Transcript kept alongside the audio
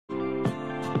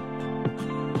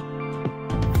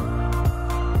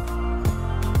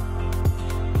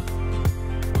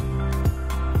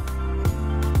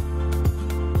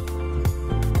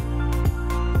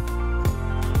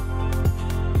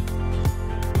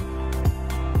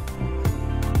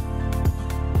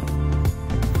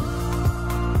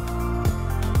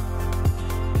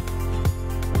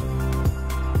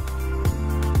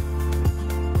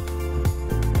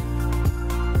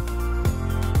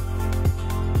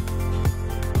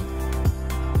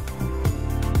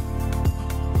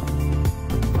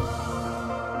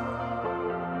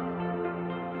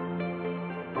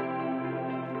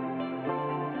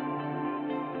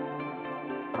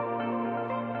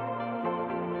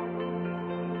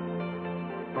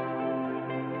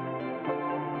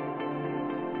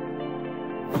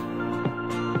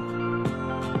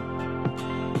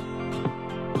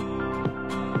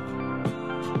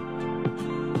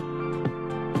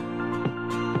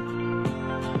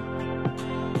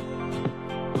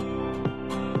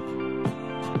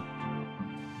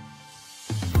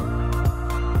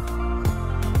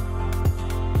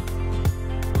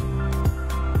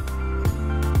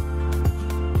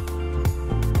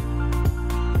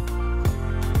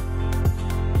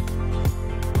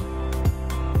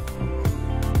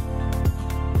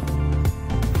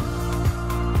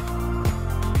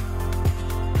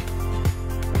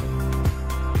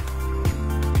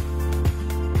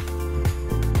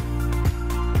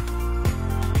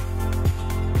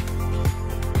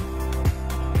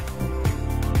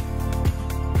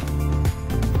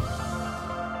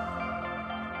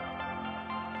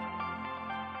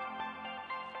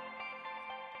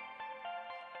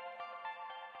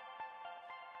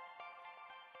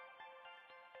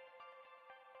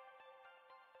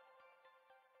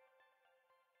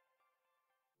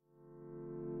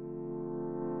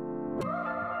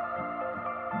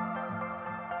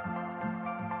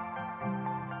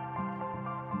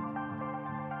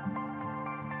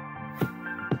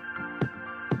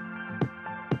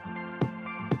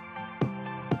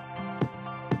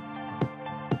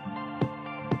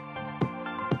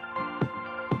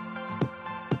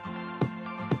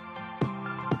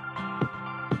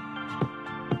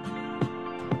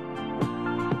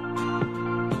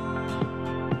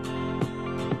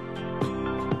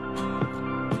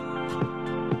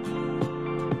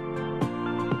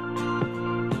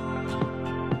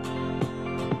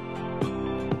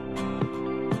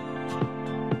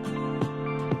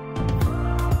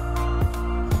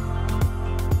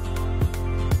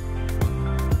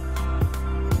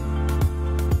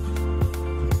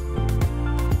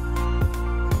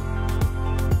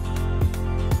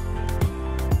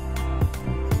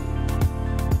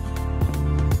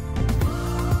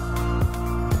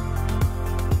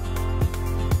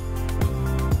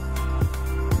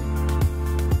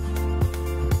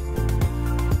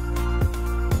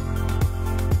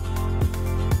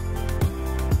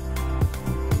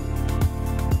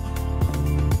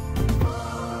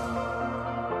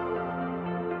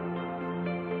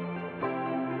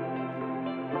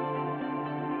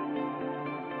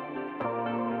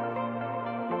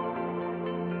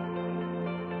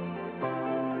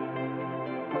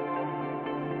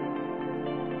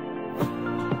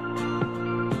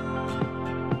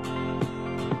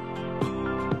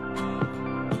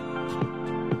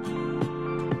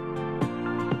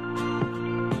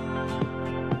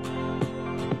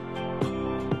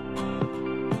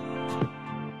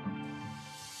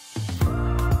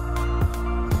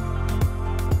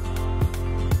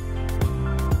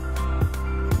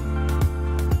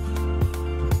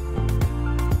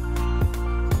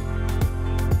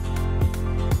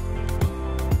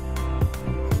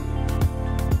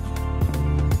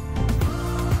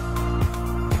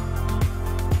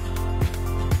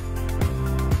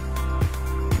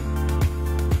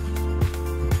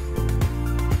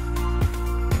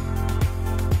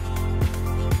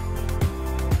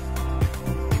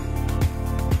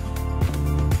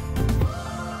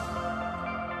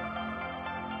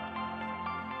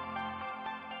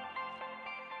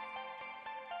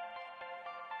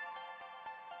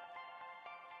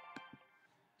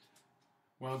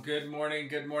Well, good morning,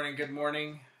 good morning, good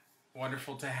morning.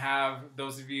 Wonderful to have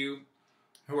those of you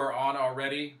who are on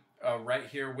already right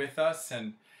here with us,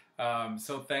 and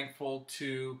so thankful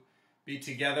to be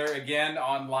together again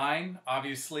online.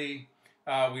 Obviously,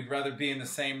 we'd rather be in the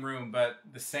same room, but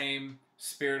the same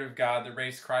Spirit of God that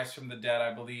raised Christ from the dead,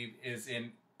 I believe, is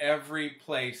in every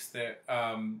place that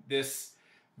this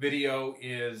video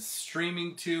is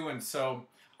streaming to, and so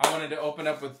I wanted to open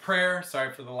up with prayer.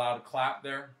 Sorry for the loud clap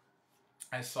there.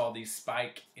 I saw the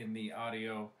spike in the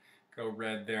audio go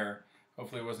red there.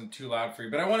 Hopefully it wasn't too loud for you.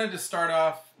 But I wanted to start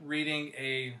off reading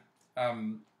a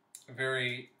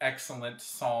very excellent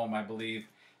psalm, I believe.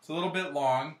 It's a little bit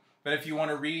long, but if you want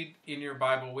to read in your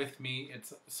Bible with me,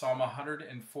 it's Psalm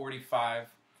 145.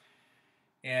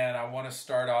 And I want to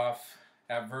start off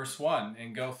at verse 1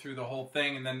 and go through the whole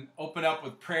thing and then open up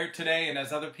with prayer today. And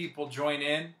as other people join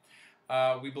in,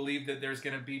 we believe that there's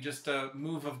going to be just a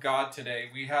move of God today.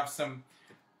 We have some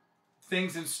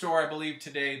things in store, I believe,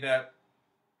 today that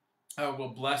will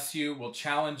bless you, will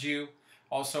challenge you.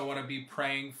 Also want to be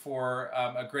praying for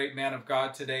a great man of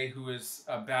God today who is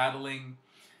battling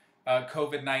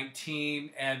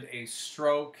COVID-19 and a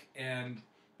stroke. And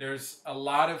there's a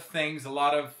lot of things, a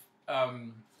lot of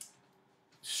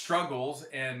struggles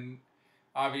and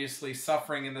obviously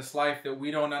suffering in this life that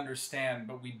we don't understand,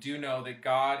 but we do know that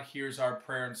God hears our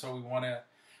prayer, and so we want to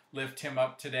lift him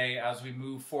up today as we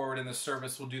move forward in the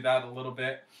service. We'll do that a little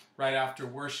bit right after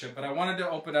worship. But I wanted to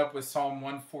open up with Psalm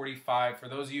 145. For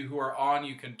those of you who are on,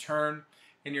 you can turn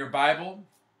in your Bible.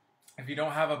 If you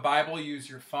don't have a Bible, use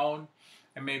your phone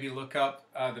and maybe look up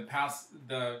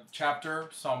the chapter,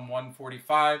 Psalm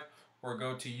 145, or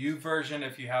go to YouVersion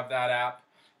if you have that app,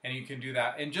 and you can do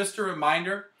that. And just a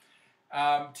reminder,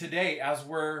 today as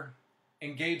we're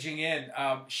engaging in,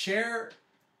 share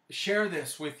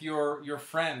this with your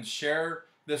friends. Share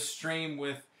the stream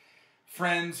with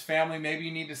friends, family. Maybe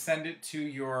you need to send it to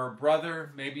your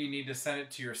brother. Maybe you need to send it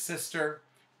to your sister.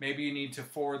 Maybe you need to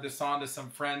forward this on to some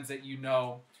friends that you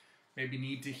know maybe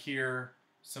need to hear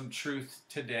some truth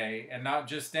today. And not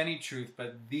just any truth,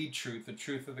 but the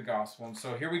truth of the gospel. And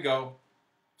so here we go.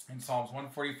 In Psalms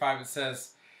 145 it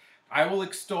says, "I will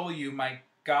extol you, my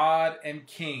God and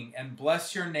King, and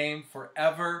bless your name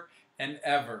forever and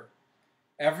ever.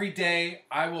 Every day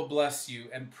I will bless you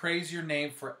and praise your name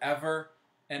forever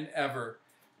and ever."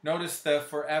 Notice the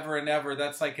forever and ever.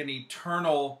 That's like an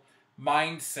eternal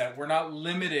mindset. We're not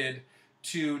limited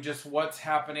to just what's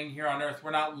happening here on earth. We're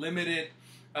not limited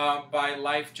by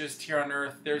life just here on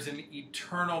earth. There's an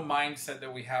eternal mindset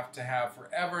that we have to have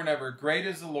forever and ever. Great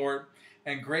is the Lord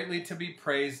and greatly to be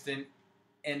praised,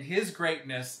 and his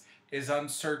greatness is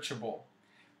unsearchable.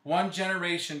 One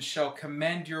generation shall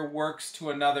commend your works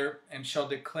to another, and shall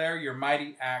declare your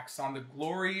mighty acts. On the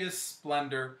glorious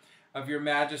splendor of your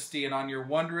majesty and on your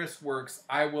wondrous works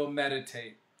I will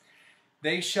meditate.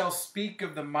 They shall speak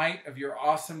of the might of your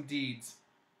awesome deeds,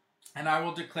 and I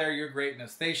will declare your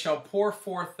greatness. They shall pour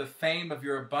forth the fame of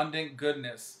your abundant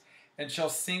goodness, and shall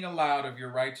sing aloud of your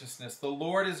righteousness. The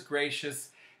Lord is gracious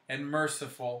and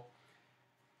merciful,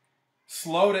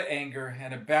 slow to anger,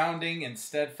 and abounding in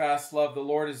steadfast love. The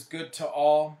Lord is good to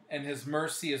all, and his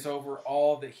mercy is over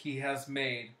all that he has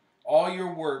made. All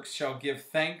your works shall give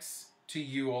thanks to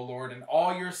you, O Lord, and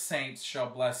all your saints shall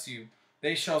bless you.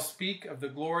 They shall speak of the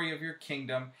glory of your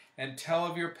kingdom, and tell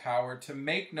of your power, to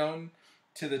make known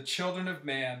to the children of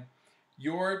man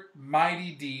your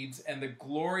mighty deeds and the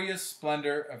glorious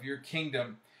splendor of your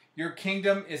kingdom. Your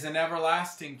kingdom is an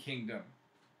everlasting kingdom,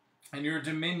 and your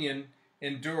dominion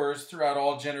endures throughout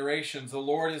all generations. The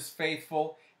Lord is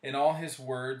faithful in all his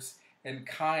words and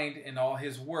kind in all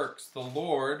his works. The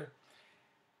Lord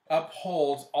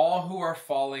upholds all who are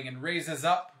falling and raises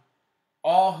up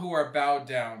all who are bowed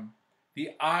down.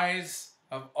 The eyes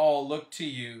of all look to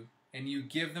you, and you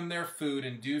give them their food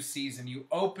in due season. You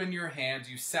open your hands,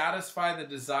 you satisfy the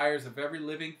desires of every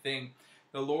living thing.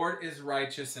 The Lord is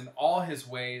righteous in all his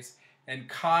ways and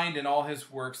kind in all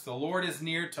his works. The Lord is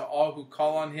near to all who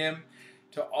call on him,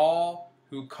 to all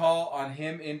who call on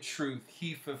him in truth.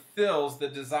 He fulfills the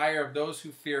desire of those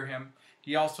who fear him.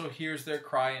 He also hears their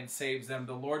cry and saves them.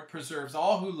 The Lord preserves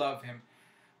all who love him,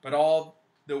 but all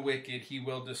the wicked he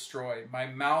will destroy. My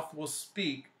mouth will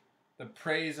speak the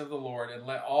praise of the Lord, and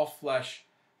let all flesh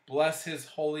bless his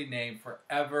holy name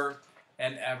forever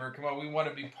and ever. Come on, we want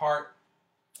to be part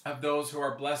of those who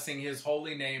are blessing his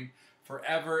holy name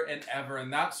forever and ever.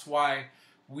 And that's why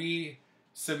we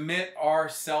submit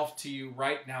ourselves to you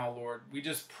right now, Lord. We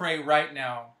just pray right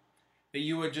now that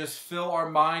you would just fill our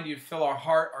mind, you'd fill our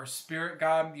heart, our spirit,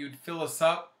 God. You'd fill us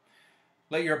up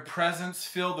Let your presence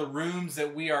fill the rooms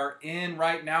that we are in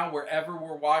right now, wherever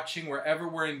we're watching, wherever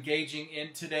we're engaging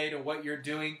in today to what you're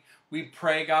doing. We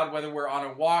pray, God, whether we're on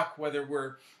a walk, whether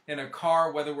we're in a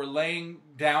car, whether we're laying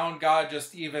down, God,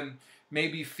 just even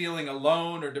maybe feeling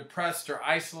alone or depressed or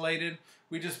isolated.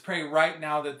 We just pray right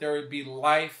now that there would be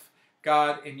life,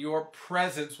 God, and your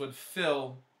presence would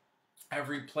fill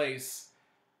every place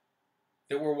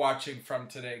that we're watching from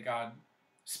today, God.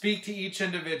 Speak to each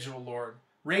individual, Lord.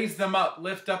 Raise them up,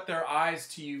 lift up their eyes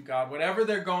to you, God. Whatever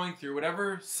they're going through,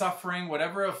 whatever suffering,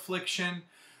 whatever affliction,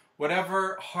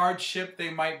 whatever hardship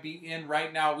they might be in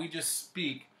right now, we just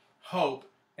speak hope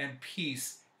and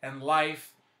peace and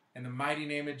life in the mighty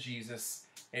name of Jesus.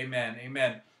 Amen.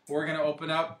 Amen. We're going to open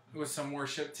up with some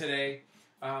worship today.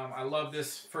 I love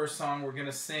this first song we're going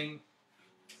to sing.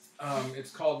 It's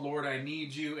called Lord, I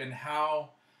Need You. And how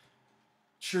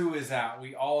true is that?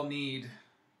 We all need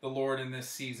the Lord in this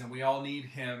season. We all need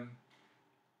him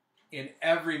in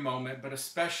every moment, but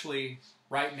especially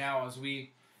right now as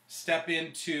we step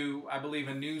into, I believe,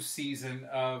 a new season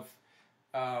of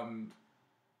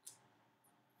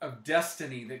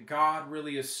destiny, that God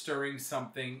really is stirring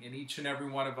something in each and every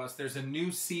one of us. There's a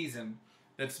new season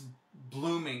that's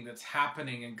blooming, that's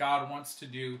happening, and God wants to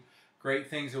do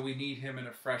great things, and we need him in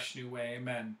a fresh new way.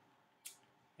 Amen.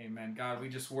 Amen. God, we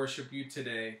just worship you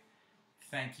today.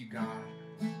 Thank you, God.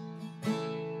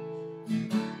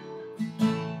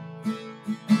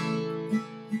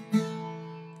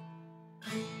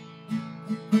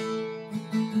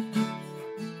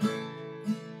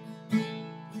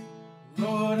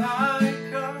 Lord, I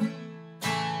come,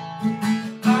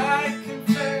 I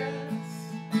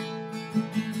confess,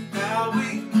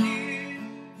 bowing here,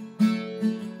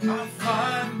 I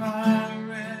find my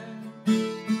rest.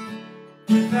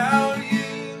 Without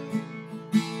you,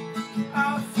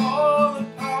 I fall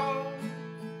apart.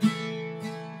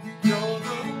 You're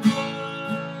the one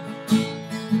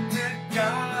that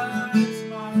guides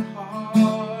my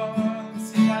heart.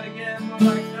 Sing that again, Lord,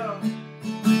 I come.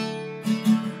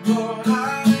 Lord, I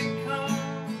come,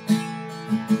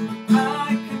 I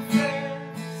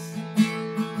confess,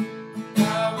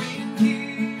 bowing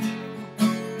here,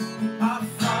 I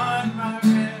find my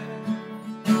rest.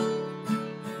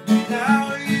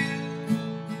 Without you,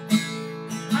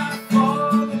 I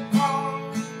fall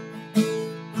apart.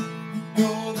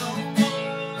 You're the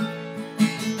one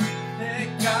that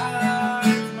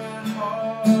guides my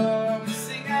heart. We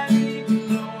sing, I need you,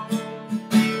 Lord.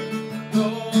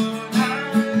 Lord, I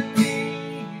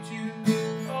need you.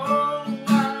 Oh, I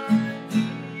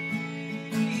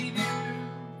need you.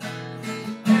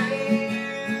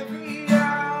 Every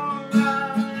hour I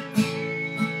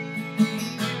need you.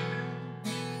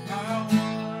 My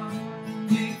one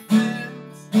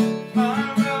defense, my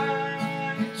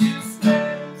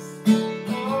righteousness.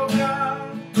 Oh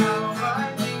God, how I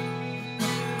need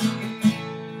you.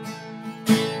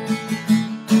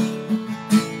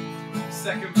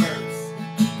 Second verse.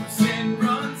 Where sin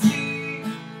runs deep,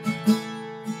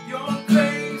 your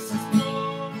grace is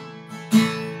more.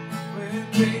 Where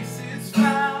grace is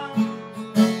found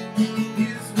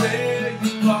is where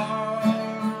you are.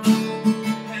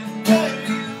 And where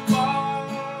you are,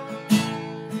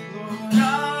 Lord, I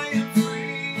am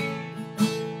free.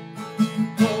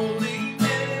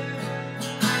 Holiness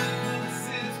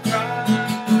is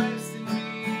Christ in me.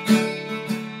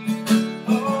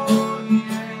 Oh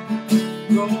yeah,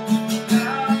 Lord, I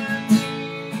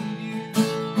need you.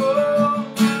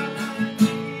 Oh, I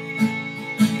need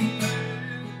you.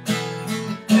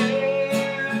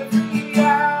 Every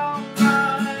hour I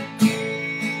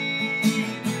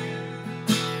need you.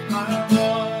 My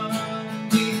one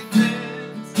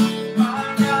defense, my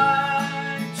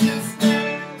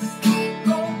righteousness.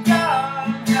 Oh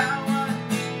God, how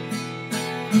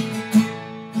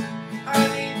I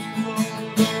need you,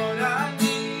 Lord, I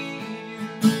need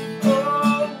you.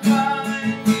 Oh, I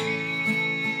need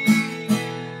you.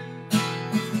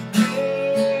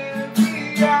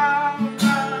 Every hour I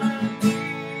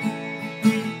need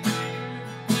you.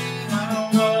 My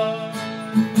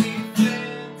one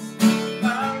defense,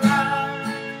 my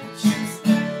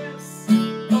righteousness.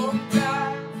 Oh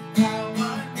God, how I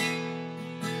need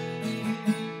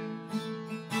you.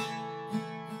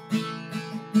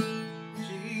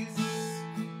 Jesus,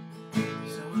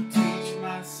 so teach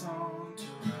my song to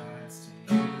rise to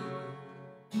you.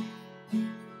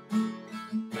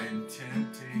 When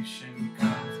temptation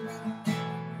comes my way,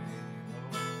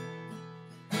 Lord,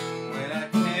 when I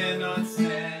cannot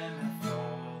stand, I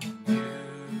fall on you.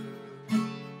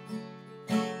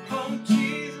 Oh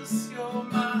Jesus, you're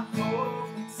my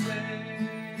hope and stay.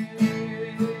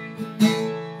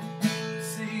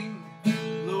 Sing,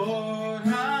 Lord,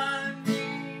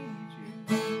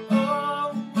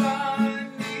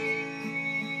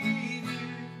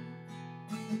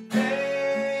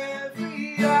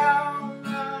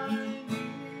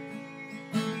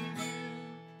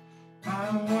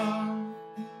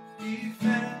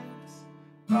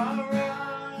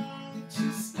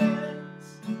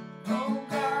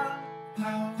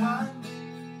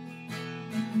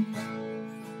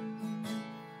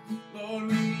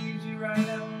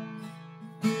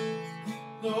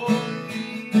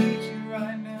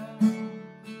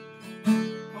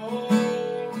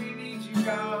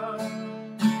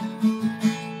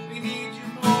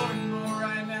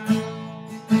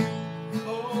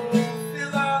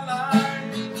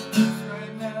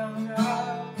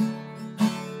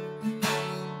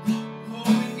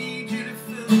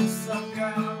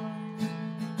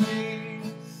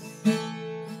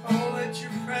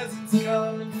 presence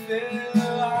come and fill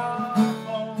our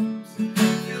homes,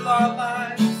 fill our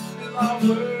lives, fill our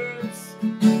words,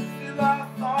 fill our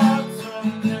thoughts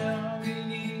right now. We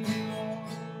need you, Lord.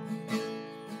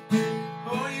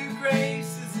 Oh, your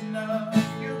grace is enough.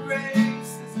 Your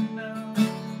grace is enough.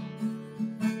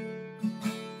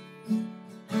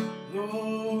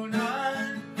 Lord,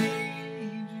 I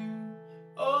need you.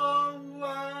 Oh,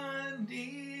 I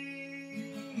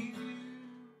need you.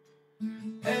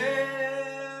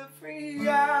 Every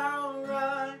hour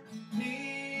I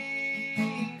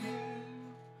need you.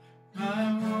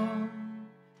 My one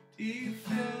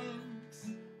defense,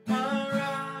 my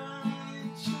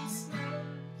righteousness.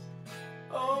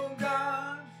 Oh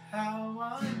God, how I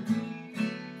need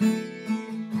you.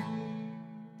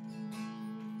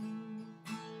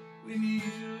 We need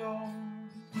you, Lord.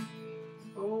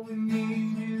 Oh, we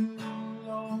need you,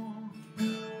 Lord.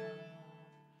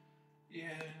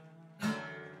 Yeah.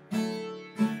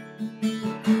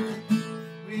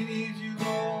 We need you,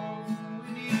 Lord. We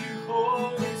need you,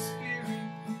 Holy Spirit.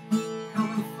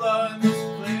 Come and flood this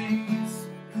place,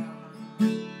 God.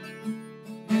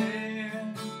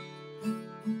 Yeah.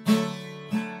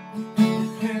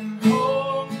 And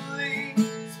Holy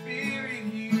Spirit,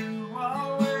 you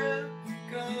are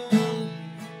welcome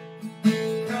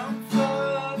here. Come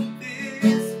flood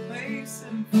this place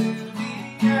and fill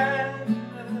the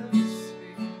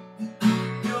atmosphere.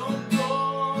 Your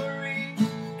glory,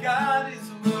 God, is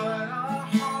what our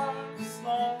hearts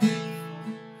long for.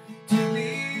 To be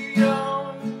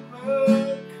overcome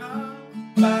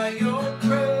by your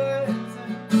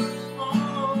presence.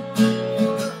 Oh,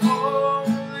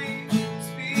 Holy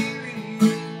Spirit,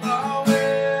 you are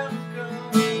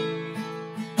welcome.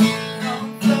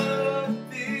 Come flood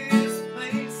this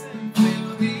place and fill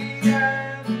the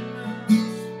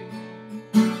atmosphere.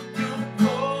 Your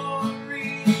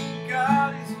glory,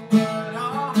 God, is what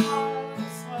our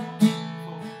hearts long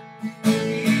for.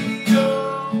 Be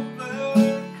overcome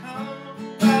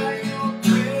by your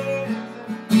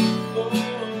presence, Lord.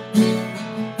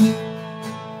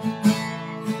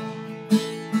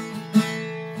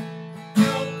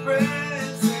 Your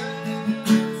presence,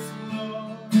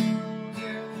 Lord.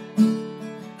 Yeah.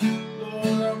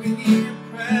 Lord, we need your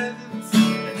presence.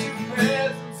 Let your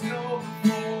presence go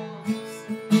before us.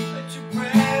 Let your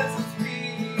presence be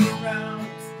around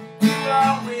us. You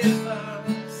are with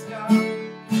us, God.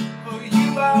 Oh, you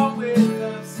are with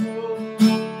us, Lord.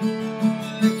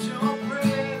 Let your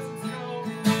presence go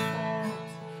before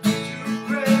us. Let your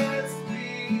presence be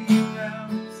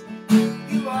around us.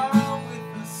 You are with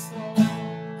us, Lord.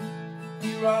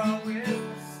 You are with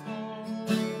us,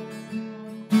 Lord.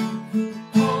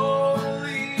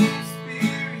 Holy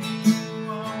Spirit, you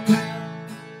are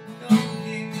welcome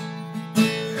here.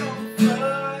 Come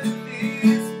flood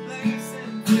this place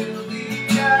and fill the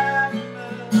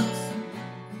atmosphere.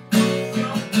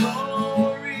 Your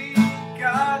glory,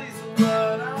 God, is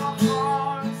what our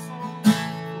hearts long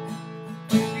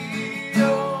for. Be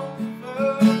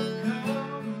overcome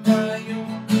by your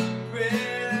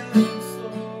presence,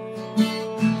 Lord.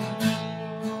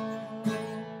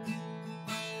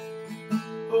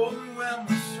 Overwhelm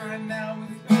us right now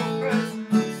with your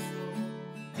presence, Lord.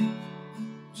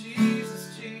 Jesus,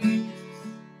 Jesus.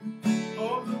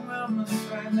 Overwhelm us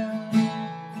right now,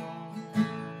 Lord.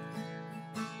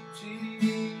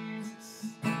 Jesus,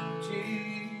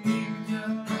 Jesus.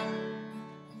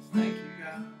 Thank you,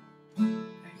 God.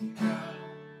 Thank you, God.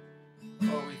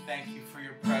 Lord, we thank you for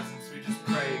your presence. We just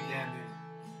pray again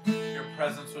that your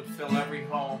presence would fill every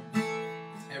home,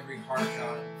 every heart,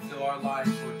 God. Fill our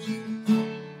lives, Lord Jesus.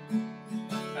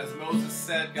 As Moses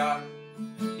said, God,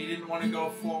 he didn't want to go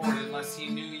forward unless he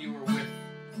knew you were with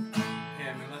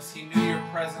him, unless he knew your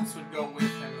presence would go with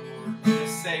him, Lord. We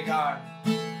just say, God,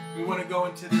 we want to go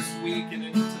into this week and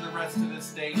into the rest of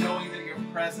this day knowing that your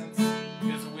presence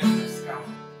is with us, God.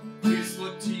 We just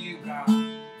look to you, God.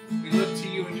 We look to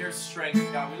you in your strength,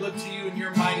 God. We look to you in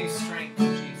your mighty strength,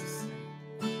 in Jesus'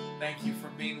 name. Thank you for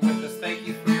being with us. Thank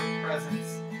you for your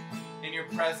presence. In your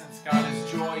presence, God,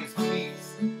 is joy, is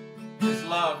peace, is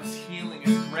love, is healing,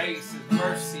 is grace, is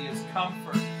mercy, is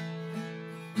comfort.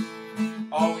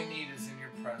 All we need is in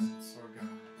your presence, Lord God.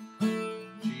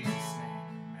 In Jesus' name,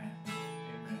 amen.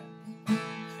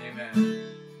 Amen. Amen.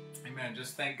 Amen.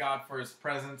 Just thank God for his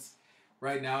presence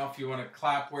right now. If you want to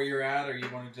clap where you're at, or you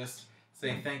want to just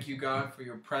say thank you, God, for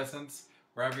your presence.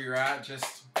 Wherever you're at,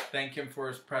 just thank him for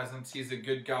his presence. He's a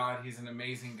good God. He's an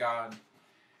amazing God.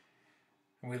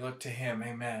 And we look to him.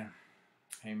 Amen.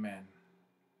 Amen.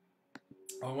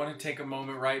 I want to take a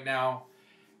moment right now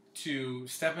to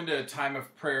step into a time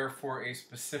of prayer for a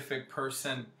specific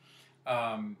person,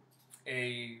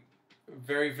 a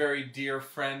very, very dear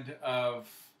friend of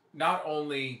not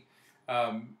only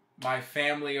my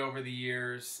family over the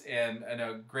years, and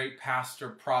a great pastor,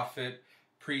 prophet,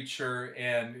 preacher,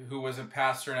 and who was a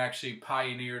pastor and actually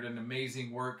pioneered an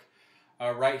amazing work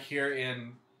right here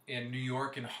in New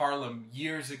York, in Harlem,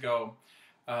 years ago,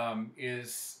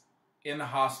 is in the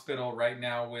hospital right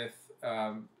now with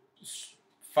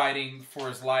fighting for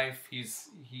his life.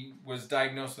 He was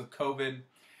diagnosed with COVID,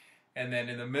 and then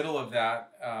in the middle of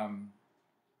that,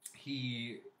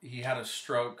 he had a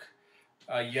stroke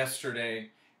yesterday,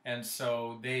 and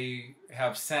so they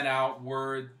have sent out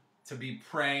word to be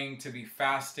praying, to be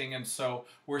fasting, and so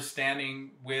we're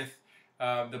standing with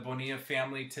the Bonilla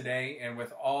family today, and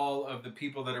with all of the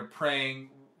people that are praying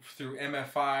through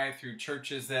MFI, through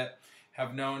churches that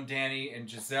have known Danny and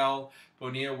Giselle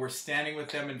Bonilla. We're standing with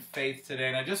them in faith today,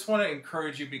 and I just want to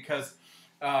encourage you because,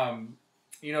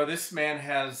 you know, this man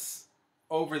has,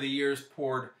 over the years,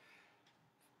 poured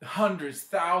hundreds,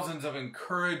 thousands of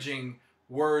encouraging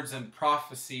words and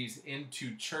prophecies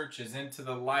into churches, into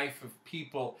the life of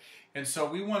people, and so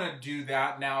we want to do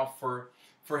that now for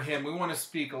him. We want to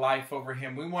speak life over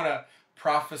him. We want to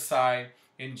prophesy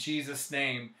in Jesus'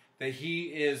 name that he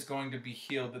is going to be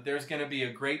healed, that there's going to be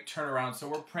a great turnaround. So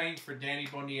we're praying for Danny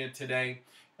Bonilla today.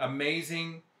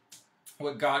 Amazing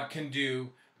what God can do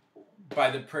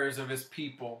by the prayers of his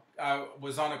people. I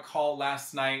was on a call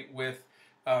last night with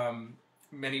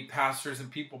many pastors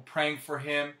and people praying for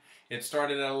him. It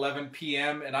started at 11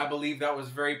 p.m. and I believe that was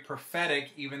very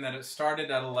prophetic, even that it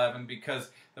started at 11,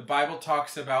 because the Bible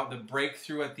talks about the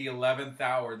breakthrough at the 11th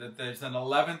hour, that there's an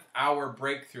 11th hour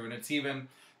breakthrough, and it's even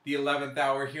the 11th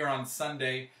hour here on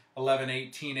Sunday,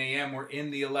 11:18 a.m. We're in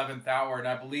the 11th hour, and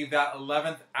I believe that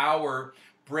 11th hour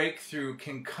breakthrough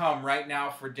can come right now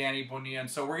for Danny Bonilla, and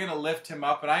so we're going to lift him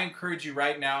up, and I encourage you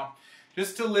right now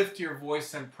just to lift your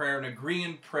voice in prayer and agree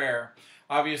in prayer.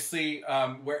 Obviously,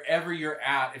 wherever you're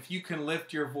at, if you can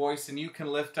lift your voice and you can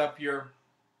lift up your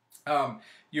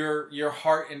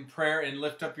heart in prayer and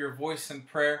lift up your voice in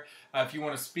prayer. If you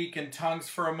want to speak in tongues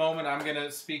for a moment, I'm going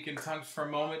to speak in tongues for a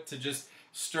moment to just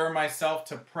stir myself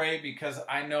to pray, because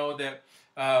I know that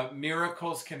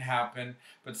miracles can happen,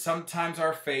 but sometimes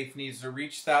our faith needs to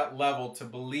reach that level to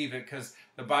believe it, because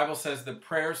the Bible says the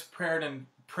prayers prayed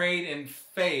in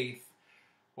faith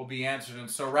will be answered.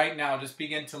 And so right now, just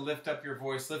begin to lift up your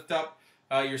voice, lift up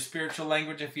your spiritual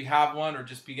language if you have one, or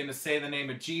just begin to say the name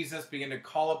of Jesus, begin to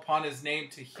call upon his name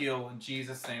to heal in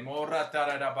Jesus' name. Lord, we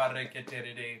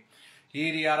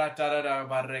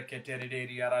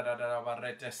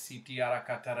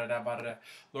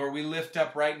lift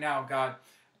up right now, God,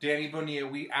 Danny Bonilla.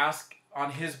 We ask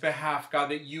on his behalf,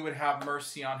 God, that you would have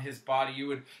mercy on his body. You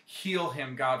would heal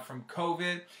him, God, from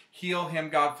COVID. Heal him,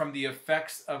 God, from the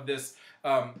effects of this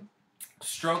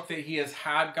stroke that he has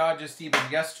had, God, just even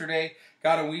yesterday.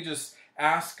 God, and we just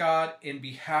ask, God, in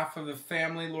behalf of the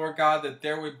family, Lord God, that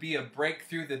there would be a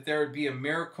breakthrough, that there would be a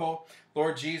miracle.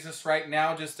 Lord Jesus, right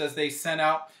now, just as they sent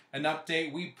out an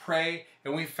update, we pray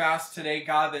and we fast today,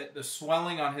 God, that the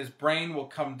swelling on his brain will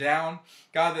come down.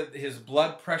 God, that his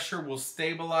blood pressure will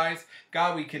stabilize.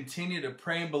 God, we continue to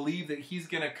pray and believe that he's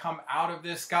going to come out of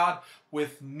this, God,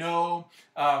 with no,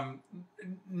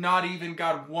 not even,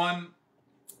 God, one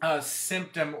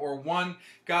symptom or one,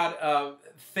 God,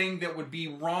 thing that would be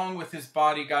wrong with his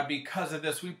body, God, because of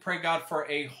this. We pray, God, for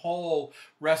a whole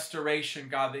restoration,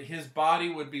 God, that his body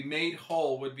would be made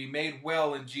whole, would be made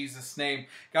well in Jesus' name.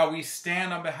 God, we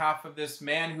stand on behalf of this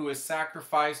man who has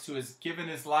sacrificed, who has given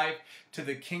his life to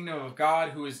the kingdom of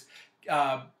God, who is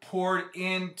poured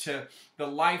into the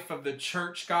life of the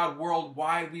church, God,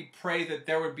 worldwide. We pray that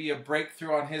there would be a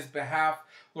breakthrough on his behalf.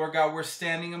 Lord God, we're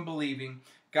standing and believing,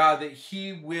 God, that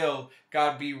he will,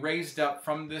 God, be raised up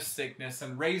from this sickness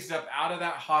and raised up out of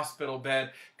that hospital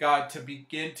bed, God, to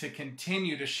begin to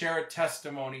continue to share a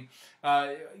testimony.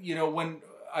 You know, when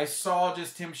I saw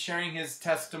just him sharing his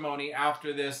testimony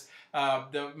after this,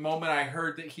 the moment I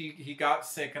heard that he got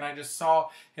sick, and I just saw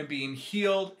him being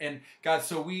healed. And God,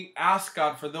 so we ask,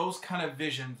 God, for those kind of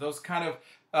visions, those kind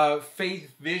of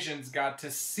faith visions, God,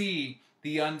 to see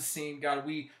the unseen. God,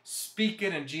 we speak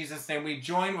it in Jesus' name. We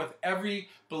join with every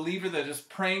believer that is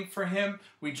praying for him.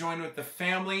 We join with the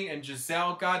family and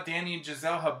Giselle. God, Danny and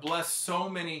Giselle have blessed so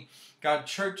many, God,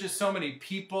 churches, so many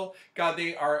people. God,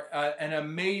 they are an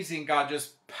amazing, God,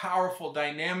 just powerful,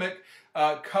 dynamic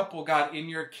couple, God, in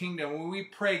your kingdom. When we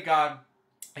pray, God,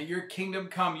 Your kingdom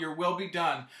come, your will be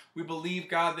done. We believe,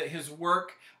 God, that his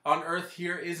work on earth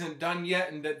here isn't done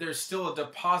yet, and that there's still a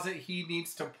deposit he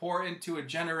needs to pour into a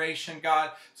generation,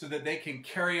 God, so that they can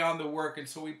carry on the work. And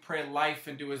so we pray life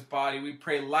into his body. We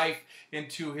pray life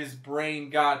into his brain,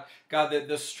 God. God, that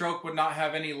the stroke would not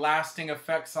have any lasting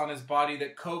effects on his body,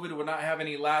 that COVID would not have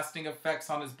any lasting effects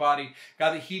on his body.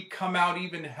 God, that he'd come out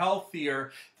even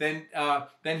healthier than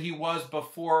he was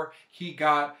before he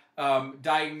got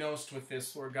diagnosed with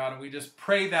this, Lord God. And we just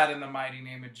pray that in the mighty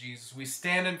name of Jesus. We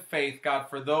stand in faith, God,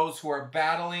 for those who are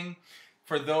battling,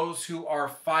 for those who are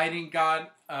fighting, God,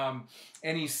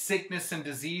 any sickness and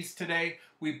disease today.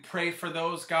 We pray for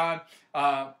those, God,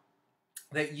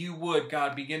 that you would,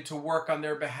 God, begin to work on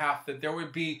their behalf, that there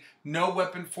would be no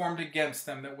weapon formed against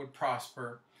them that would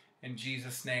prosper. In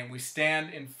Jesus' name, we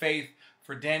stand in faith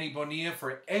for Danny Bonilla,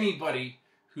 for anybody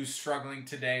who's struggling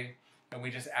today. And we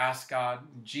just ask, God,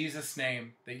 in Jesus'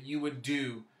 name, that you would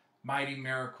do mighty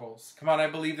miracles. Come on, I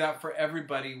believe that for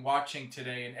everybody watching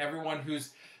today and everyone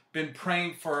who's been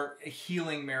praying for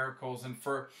healing miracles and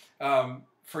for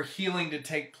healing to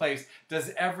take place.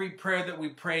 Does every prayer that we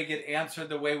pray get answered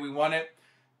the way we want it?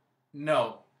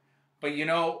 No. But you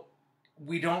know,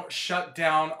 we don't shut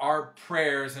down our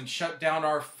prayers and shut down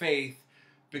our faith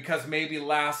because maybe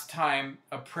last time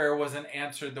a prayer wasn't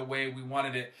answered the way we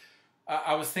wanted it.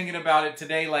 I was thinking about it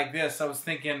today like this. I was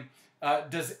thinking,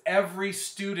 does every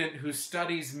student who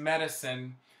studies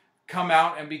medicine come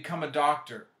out and become a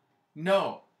doctor?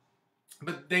 No.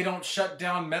 But they don't shut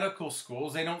down medical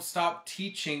schools. They don't stop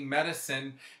teaching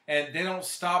medicine, and they don't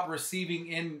stop receiving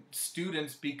in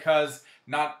students because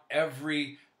not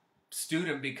every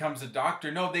student becomes a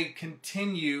doctor. No, they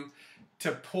continue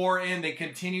to pour in. They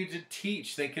continue to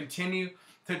teach. They continue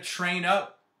to train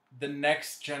up the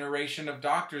next generation of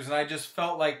doctors. And I just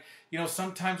felt like, you know,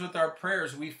 sometimes with our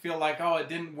prayers, we feel like, oh, it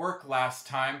didn't work last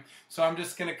time, so I'm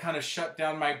just going to kind of shut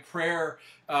down my prayer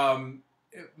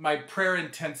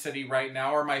intensity right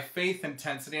now, or my faith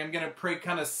intensity. I'm going to pray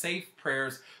kind of safe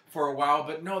prayers for a while.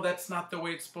 But no, that's not the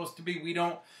way it's supposed to be. We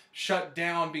don't shut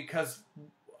down because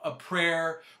a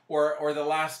prayer or the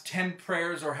last 10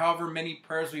 prayers or however many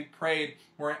prayers we prayed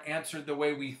weren't answered the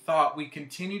way we thought. We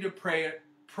continue to pray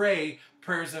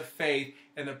prayers of faith,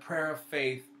 and the prayer of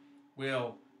faith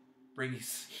will bring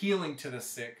healing to the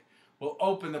sick, will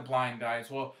open the blind eyes,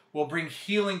 will bring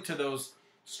healing to those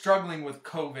struggling with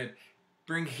COVID,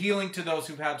 bring healing to those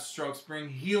who've had strokes, bring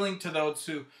healing to those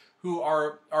who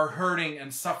are hurting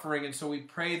and suffering. And so we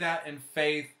pray that in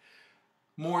faith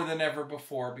more than ever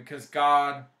before, because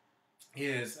God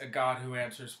is a God who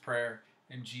answers prayer.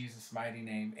 In Jesus' mighty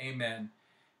name, amen.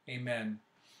 Amen.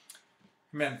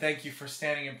 Amen. Thank you for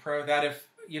standing in prayer. That if,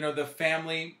 you know, the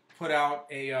family put out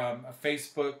a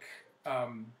Facebook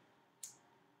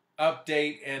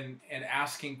update and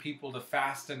asking people to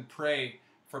fast and pray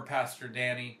for Pastor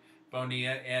Danny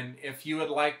Bonilla. And if you would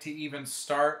like to even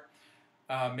start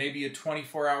maybe a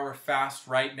 24-hour fast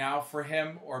right now for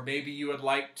him, or maybe you would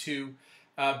like to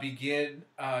begin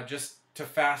just to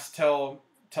fast till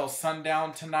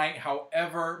sundown tonight,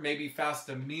 however, maybe fast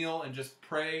a meal and just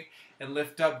pray and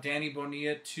lift up Danny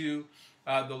Bonilla to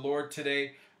the Lord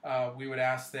today, we would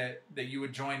ask that you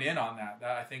would join in on that.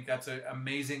 I think that's an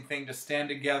amazing thing to stand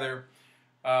together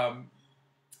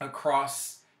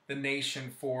across the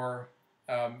nation for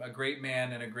a great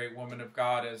man and a great woman of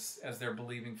God as they're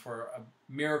believing for a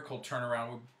miracle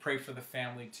turnaround. We pray for the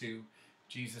family too. In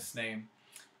Jesus' name,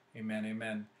 amen,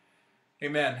 amen,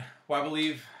 amen. Well, I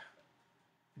believe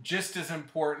just as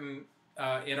important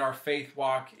in our faith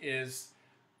walk is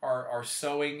our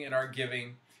sowing and our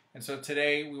giving. And so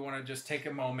today we want to just take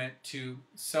a moment to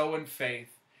sow in faith.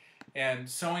 And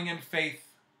sowing in faith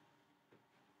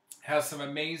has some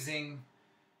amazing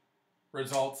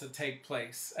results that take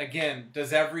place. Again,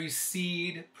 does every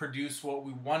seed produce what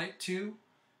we want it to?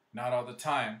 Not all the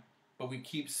time, but we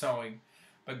keep sowing.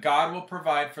 But God will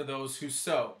provide for those who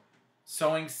sow.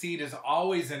 Sowing seed is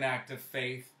always an act of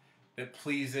faith that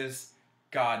pleases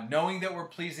God. Knowing that we're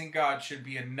pleasing God should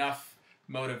be enough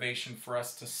motivation for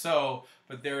us to sow,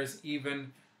 but there is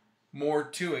even more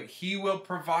to it. He will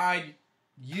provide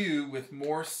you with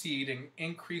more seed and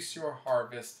increase your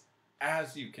harvest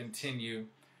as you continue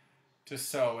to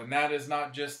sow. And that is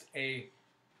not just a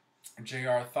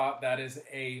JR thought, that is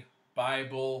a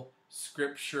Bible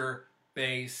scripture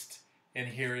based, and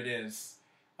here it is.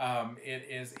 It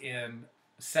is in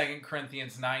 2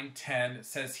 Corinthians 9:10. It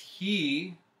says,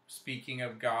 He, speaking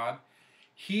of God,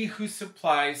 He who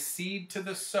supplies seed to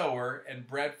the sower and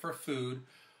bread for food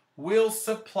will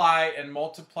supply and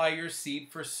multiply your seed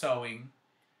for sowing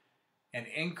and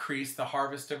increase the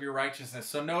harvest of your righteousness.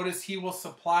 So notice he will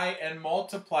supply and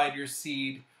multiply your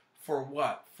seed for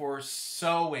what? For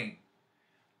sowing.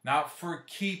 Not for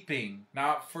keeping,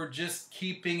 not for just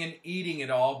keeping and eating it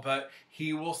all, but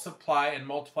he will supply and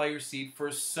multiply your seed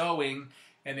for sowing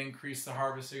and increase the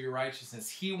harvest of your righteousness.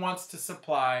 He wants to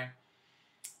supply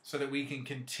so that we can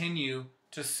continue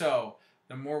to sow.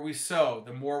 The more we sow,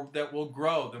 the more that will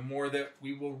grow, the more that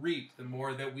we will reap, the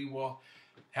more that we will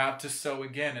have to sow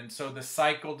again. And so the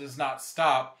cycle does not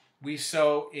stop. We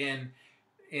sow in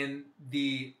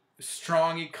the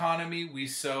strong economy, we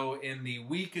sow in the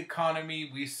weak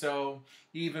economy, we sow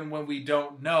even when we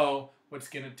don't know what's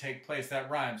going to take place.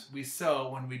 That rhymes. We sow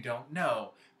when we don't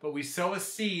know, but we sow a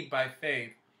seed by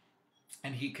faith,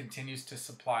 and he continues to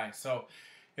supply. So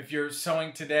if you're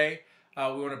sowing today, we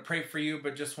want to pray for you,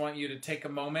 but just want you to take a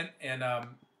moment, and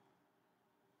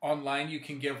online you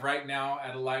can give right now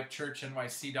at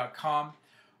alivechurchnyc.com,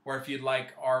 or if you'd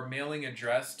like our mailing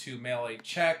address to mail a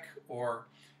check or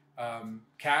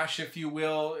cash, if you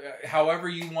will, however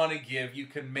you want to give, you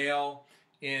can mail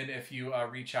in if you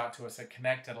reach out to us at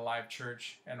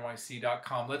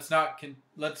connect@alivechurchnyc.com.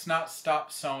 Let's not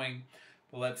stop sowing,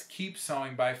 but let's keep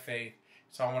sowing by faith.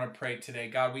 So I want to pray today.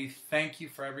 God, we thank you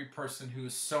for every person who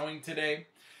is sowing today,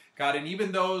 God, and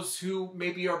even those who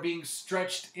maybe are being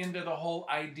stretched into the whole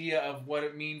idea of what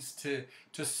it means to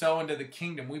sow into the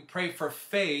kingdom. We pray for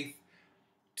faith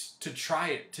to try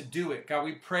it, to do it. God,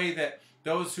 we pray that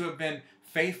those who have been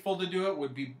faithful to do it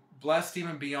would be blessed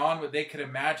even beyond what they could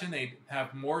imagine. They'd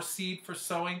have more seed for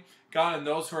sowing. God, and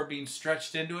those who are being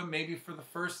stretched into it, maybe for the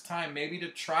first time, maybe to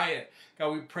try it.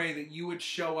 God, we pray that you would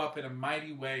show up in a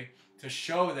mighty way to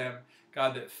show them,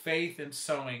 God, that faith and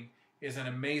sowing is an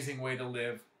amazing way to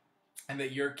live, and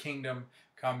that your kingdom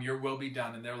come, your will be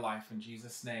done in their life. In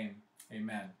Jesus' name,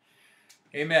 amen.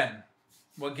 Amen.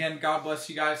 Well, again, God bless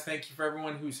you guys. Thank you for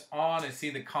everyone who's on. I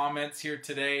see the comments here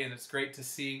today, and it's great to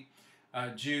see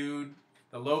Jude,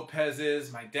 the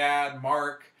Lopezes, my dad,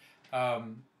 Mark.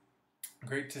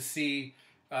 Great to see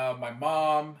my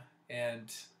mom,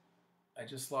 and I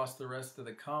just lost the rest of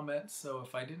the comments, so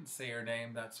if I didn't say her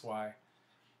name, that's why.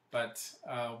 But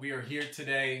we are here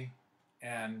today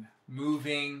and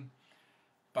moving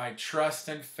by trust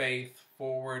and faith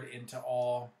forward into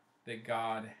all that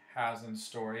God has in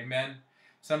store. Amen.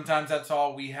 Sometimes that's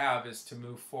all we have, is to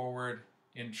move forward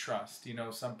in trust. You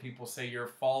know, some people say you're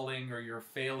falling or you're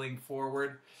failing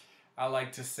forward. I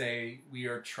like to say we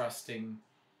are trusting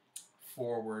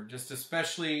forward, just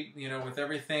especially, you know, with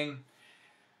everything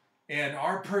in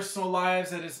our personal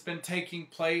lives that has been taking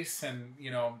place, and,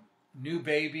 you know, new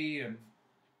baby, and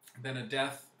then a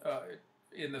death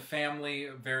in the family,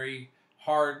 a very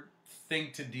hard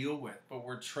thing to deal with, but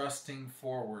we're trusting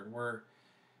forward. We're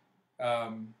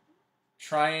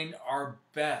trying our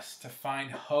best to find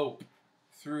hope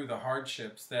through the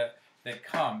hardships that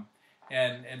come,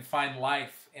 and find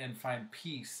life and find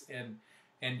peace and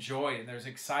joy. And there's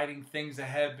exciting things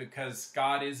ahead, because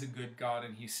God is a good God,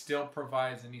 and he still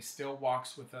provides, and he still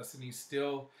walks with us, and he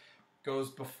still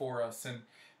goes before us. And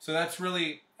so that's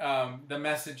really the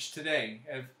message today.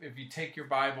 If you take your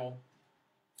Bible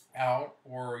out,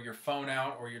 or your phone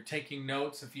out, or you're taking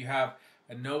notes, if you have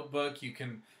a notebook, you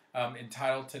can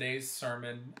entitle today's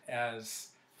sermon as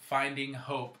Finding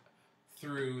Hope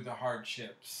Through the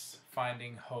Hardships.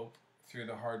 Finding Hope Through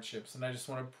the Hardships. And I just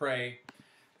want to pray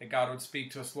that God would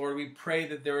speak to us. Lord, we pray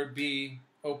that there would be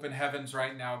open heavens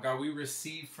right now. God, we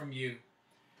receive from you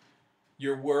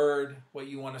your word, what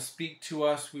you want to speak to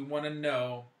us. We want to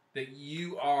know that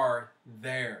you are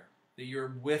there, that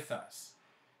you're with us.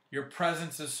 Your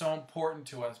presence is so important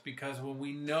to us, because when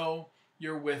we know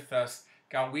you're with us,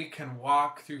 God, we can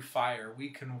walk through fire. We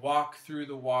can walk through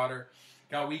the water.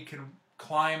 God, we can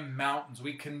climb mountains.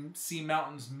 We can see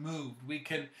mountains moved. We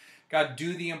can, God,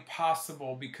 do the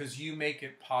impossible, because you make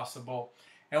it possible.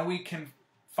 And we can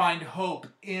find hope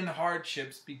in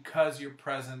hardships, because your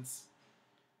presence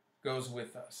goes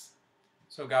with us.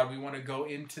 So, God, we want to go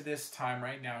into this time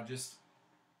right now, just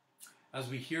as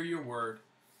we hear your word.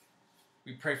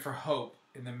 We pray for hope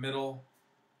in the middle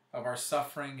of our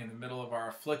suffering, in the middle of our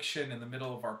affliction, in the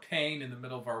middle of our pain, in the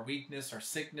middle of our weakness, our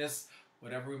sickness,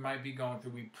 whatever we might be going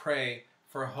through. We pray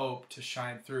for hope to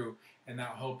shine through, and that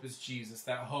hope is Jesus.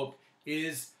 That hope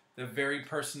is the very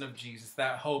person of Jesus.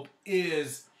 That hope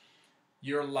is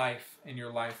your life, and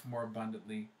your life more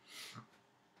abundantly.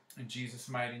 In Jesus'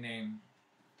 mighty name,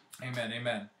 amen,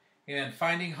 amen. And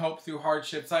finding hope through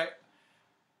hardships. I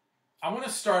want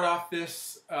to start off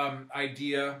this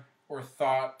idea or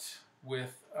thought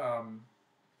with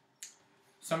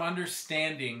some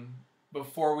understanding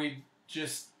before we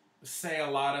just say a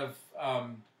lot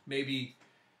of maybe,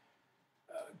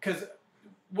 because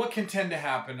what can tend to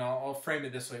happen, I'll frame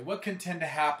it this way. What can tend to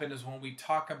happen is when we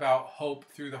talk about hope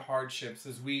through the hardships,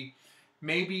 is we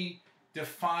maybe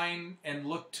define and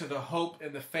look to the hope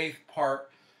and the faith part.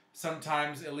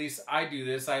 Sometimes, at least I do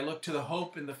this, I look to the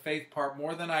hope and the faith part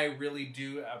more than I really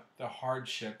do at the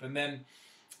hardship. And then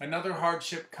another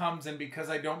hardship comes, and because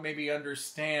I don't maybe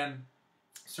understand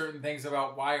certain things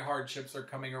about why hardships are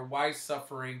coming, or why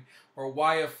suffering, or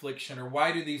why affliction, or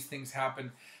why do these things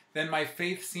happen, then my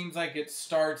faith seems like it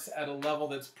starts at a level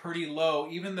that's pretty low,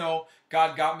 even though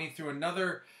God got me through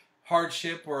another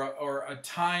hardship or a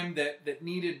time that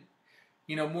needed,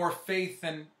 more faith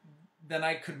than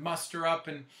I could muster up.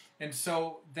 And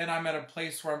so then I'm at a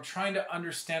place where I'm trying to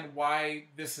understand why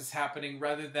this is happening,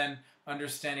 rather than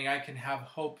understanding I can have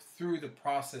hope through the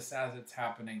process as it's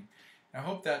happening. And I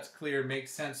hope that's clear and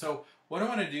makes sense. So what I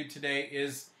want to do today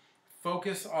is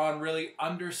focus on really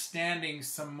understanding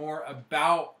some more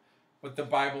about what the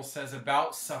Bible says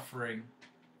about suffering,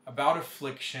 about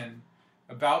affliction,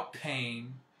 about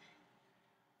pain.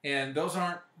 And those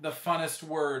aren't the funnest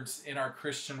words in our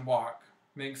Christian walk.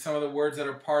 I think some of the words that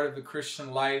are part of the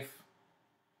Christian life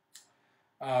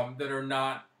that are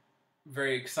not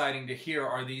very exciting to hear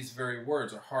are these very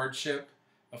words: are hardship,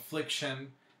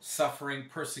 affliction, suffering,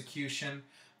 persecution.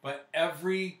 But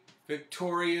every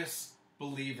victorious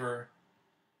believer,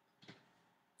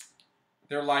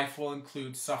 their life will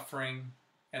include suffering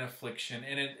and affliction.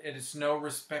 And it is no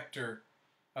respecter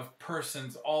of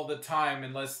persons all the time,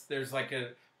 unless there's like a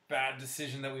bad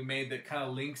decision that we made that kind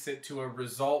of links it to a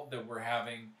result that we're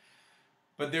having.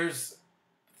 But there's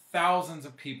thousands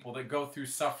of people that go through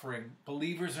suffering,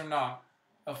 believers or not,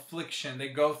 affliction. They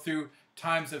go through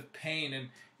times of pain. And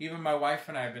even my wife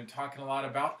and I have been talking a lot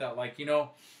about that. Like,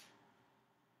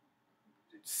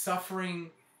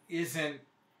 suffering isn't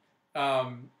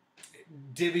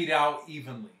divvied out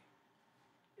evenly.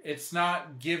 It's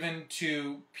not given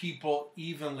to people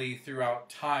evenly throughout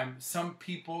time. Some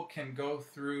people can go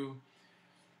through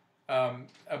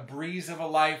a breeze of a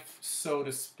life, so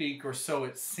to speak, or so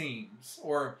it seems.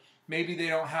 Or maybe they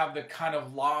don't have the kind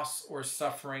of loss or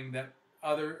suffering that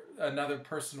another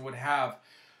person would have.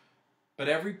 But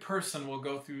every person will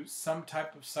go through some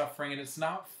type of suffering, and it's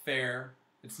not fair.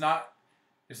 It's not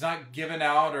given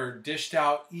out or dished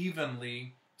out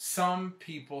evenly. Some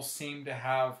people seem to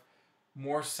have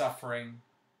more suffering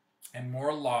and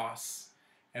more loss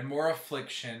and more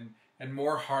affliction and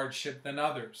more hardship than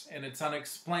others. And it's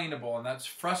unexplainable, and that's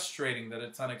frustrating that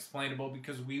it's unexplainable,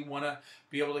 because we want to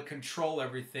be able to control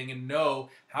everything and know,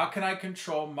 how can I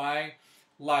control my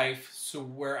life so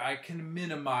where I can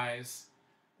minimize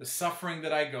the suffering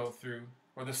that I go through,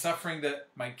 or the suffering that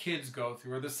my kids go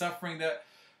through, or the suffering that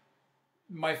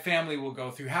my family will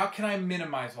go through. How can I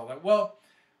minimize all that? Well,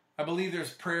 I believe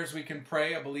there's prayers we can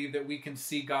pray. I believe that we can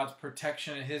see God's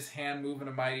protection and His hand move in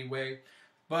a mighty way.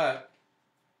 But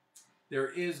there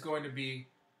is going to be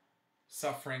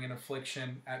suffering and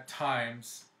affliction at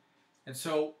times. And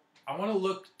so I want to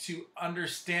look to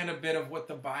understand a bit of what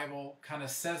the Bible kind of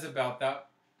says about that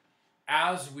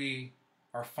as we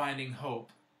are finding hope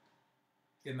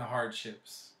in the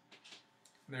hardships.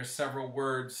 There's several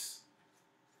words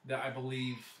that I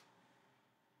believe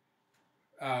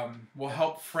will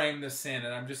help frame this in,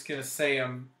 and I'm just going to say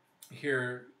them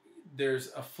here.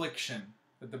 There's affliction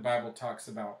that the Bible talks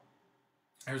about.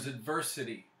 There's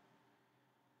adversity.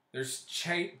 There's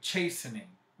chastening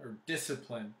or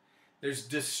discipline. There's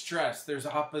distress. There's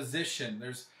opposition.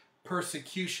 There's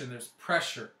persecution. There's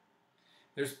pressure.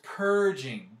 There's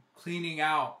purging, cleaning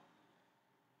out.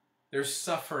 There's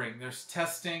suffering. There's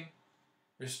testing.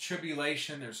 There's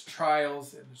tribulation. There's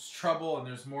trials. And there's trouble. And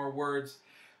there's more words.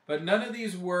 But none of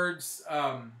these words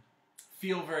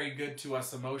feel very good to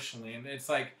us emotionally. And it's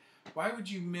like, why would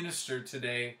you minister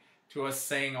today to us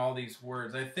saying all these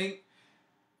words? I think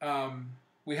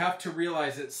we have to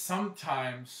realize that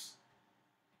sometimes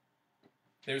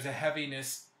there's a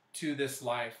heaviness to this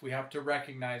life. We have to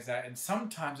recognize that. And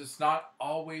sometimes it's not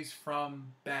always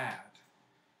from bad.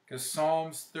 Because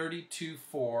Psalms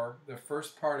 32:4, the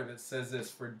first part of it says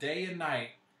this: "For day and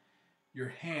night your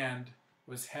hand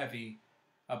was heavy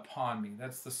upon me."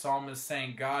 That's the psalmist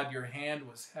saying, God, your hand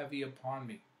was heavy upon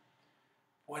me.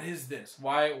 What is this?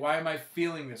 Why am I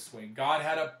feeling this way? God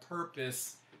had a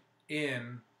purpose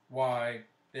in why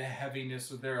the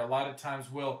heaviness was there. A lot of times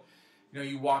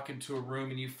you walk into a room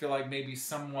and you feel like maybe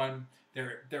someone,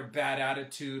 their bad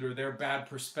attitude or their bad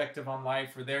perspective on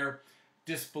life or their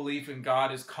disbelief in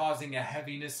God is causing a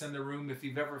heaviness in the room. If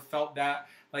you've ever felt that,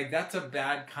 like that's a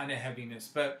bad kind of heaviness.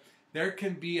 But there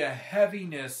can be a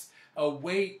heaviness, a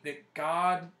weight that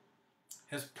God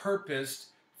has purposed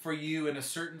for you in a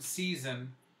certain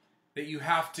season that you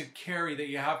have to carry, that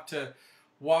you have to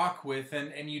walk with,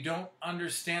 and you don't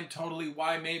understand totally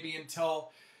why, maybe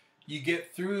until you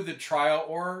get through the trial,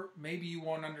 or maybe you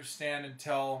won't understand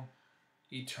until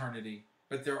eternity.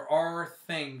 But there are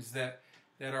things that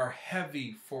are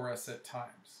heavy for us at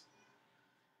times.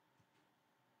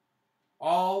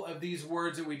 All of these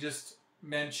words that we just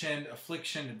mentioned,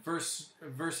 affliction,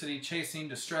 adversity, chasing,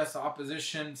 distress,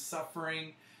 opposition,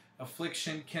 suffering,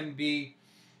 affliction, can be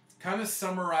kind of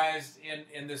summarized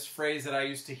in this phrase that I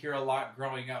used to hear a lot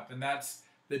growing up, and that's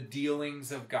the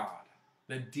dealings of God.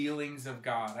 The dealings of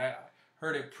God. I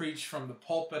heard it preached from the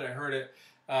pulpit. I heard it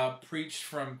preached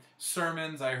from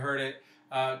sermons. I heard it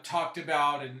talked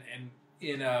about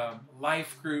in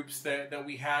life groups that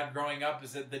we had growing up,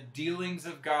 is that the dealings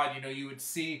of God, you would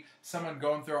see someone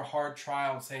going through a hard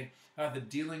trial and say, the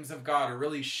dealings of God are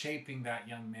really shaping that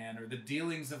young man, or the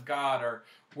dealings of God are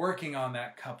working on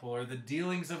that couple, or the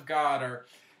dealings of God are,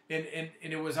 and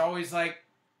it was always like,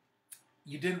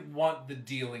 you didn't want the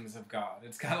dealings of God.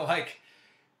 It's kind of like,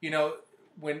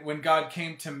 when God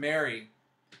came to Mary,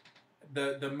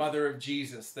 the mother of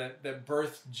Jesus, that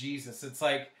birthed Jesus, it's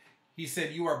like, he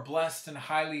said, you are blessed and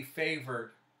highly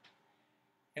favored.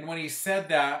 And when he said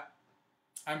that,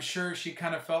 I'm sure she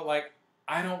kind of felt like,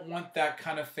 I don't want that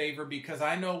kind of favor, because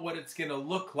I know what it's going to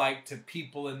look like to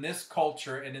people in this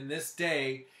culture and in this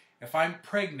day if I'm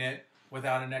pregnant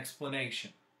without an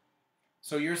explanation.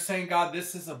 So you're saying, God,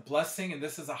 this is a blessing and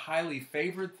this is a highly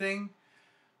favored thing?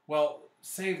 Well,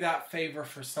 save that favor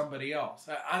for somebody else.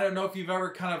 I don't know if you've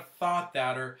ever kind of thought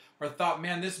that, or thought,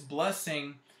 man, this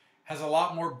blessing has a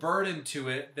lot more burden to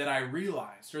it than I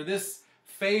realized, or this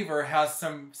favor has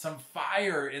some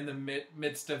fire in the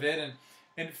midst of it,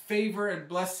 and favor and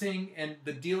blessing and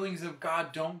the dealings of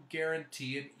God don't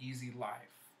guarantee an easy life.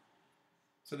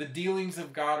 So the dealings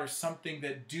of God are something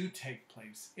that do take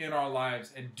place in our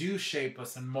lives and do shape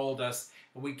us and mold us,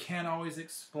 and we can't always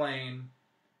explain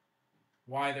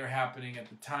why they're happening at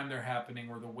the time they're happening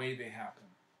or the way they happen.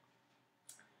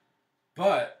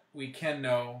 But we can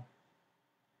know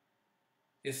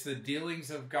it's the dealings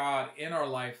of God in our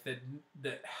life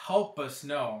that help us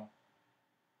know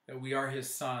that we are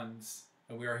His sons,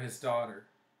 that we are His daughter.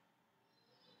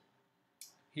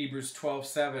 Hebrews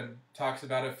 12:7 talks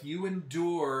about, if you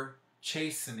endure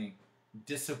chastening,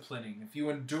 disciplining, if you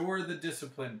endure the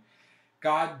discipline,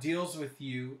 God deals with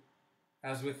you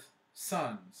as with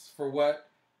sons. For what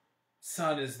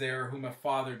son is there whom a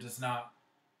father does not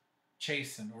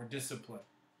chasten or discipline?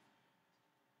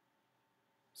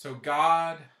 So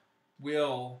God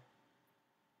will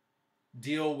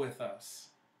deal with us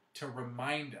to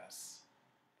remind us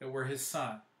that we're His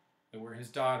son, that we're His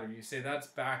daughter. You say, that's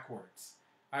backwards.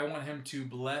 I want Him to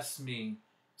bless me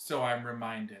so I'm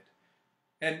reminded.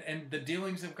 And the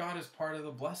dealings of God is part of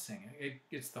the blessing.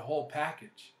 It's the whole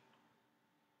package.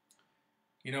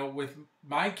 With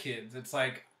my kids, it's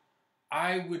like,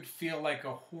 I would feel like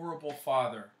a horrible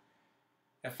father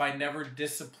if I never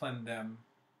disciplined them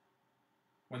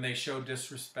when they show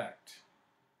disrespect,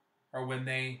 or when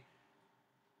they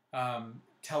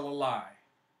tell a lie.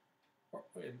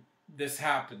 This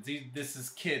happens. This is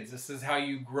kids. This is how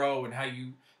you grow, and how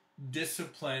you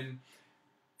discipline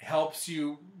helps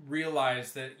you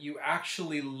realize that you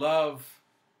actually love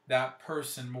that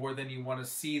person more than you want to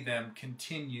see them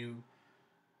continue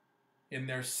in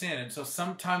their sin. And so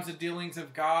sometimes the dealings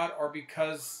of God are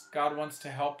because God wants to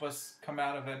help us come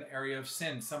out of an area of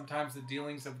sin. Sometimes the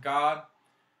dealings of God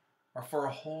are for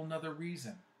a whole nother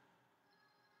reason.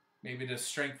 Maybe to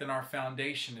strengthen our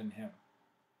foundation in Him.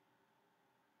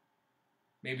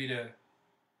 Maybe to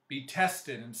be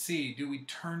tested and see, do we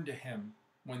turn to Him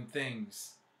when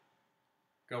things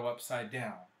go upside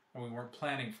down and we weren't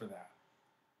planning for that?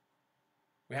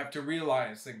 We have to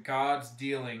realize that God's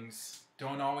dealings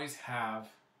don't always have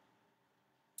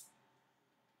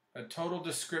a total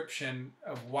description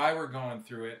of why we're going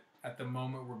through it at the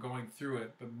moment we're going through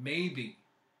it, but maybe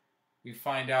we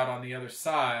find out on the other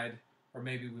side, or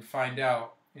maybe we find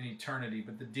out in eternity.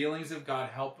 But the dealings of God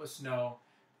help us know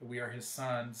that we are His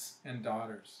sons and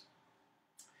daughters.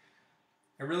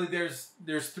 And really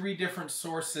there's three different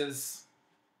sources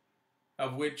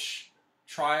of which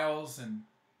trials and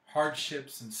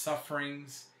hardships and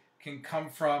sufferings can come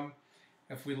from.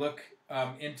 If we look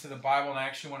into the Bible, and I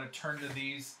actually want to turn to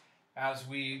these as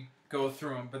we go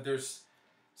through them, but there's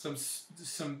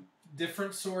some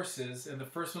different sources, and the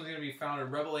first one's going to be found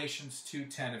in Revelations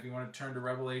 2:10. If you want to turn to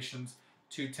Revelations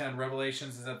 2:10,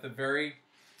 Revelations is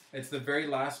it's the very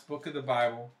last book of the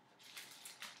Bible,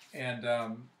 and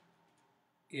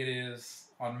it is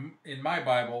in my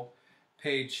Bible,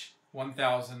 page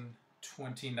 1000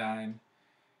 29.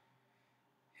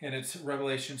 And it's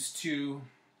Revelations 2,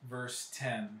 verse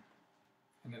 10.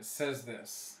 And it says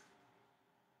this: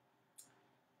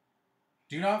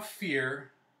 "Do not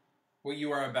fear what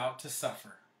you are about to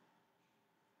suffer."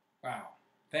 Wow.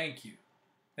 Thank you.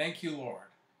 Thank you, Lord.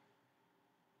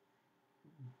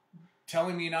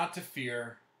 Telling me not to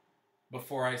fear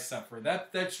before I suffer.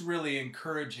 That's really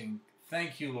encouraging.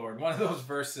 Thank you, Lord. One of those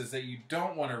verses that you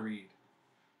don't want to read.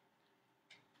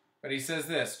 But he says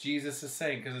this, Jesus is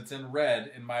saying, because it's in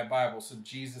red in my Bible, so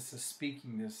Jesus is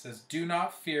speaking this, says, "Do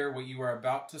not fear what you are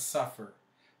about to suffer.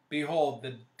 Behold,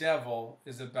 the devil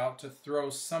is about to throw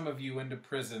some of you into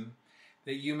prison,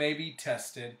 that you may be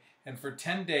tested, and for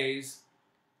 10 days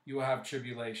you will have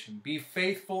tribulation. Be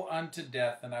faithful unto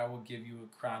death, and I will give you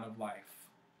a crown of life."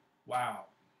 Wow.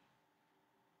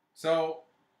 So,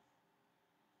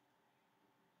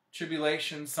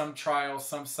 tribulation, some trials,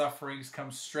 some sufferings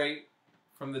come straight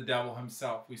from the devil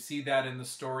himself. We see that in the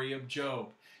story of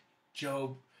Job.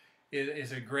 Job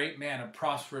is a great man, a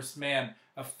prosperous man,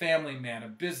 a family man, a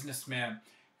businessman,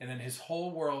 and then his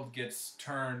whole world gets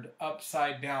turned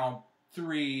upside down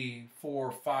 3,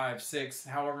 4, 5, 6,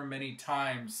 however many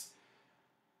times.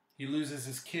 He loses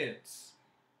his kids.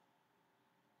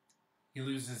 He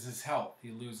loses his health.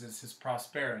 He loses his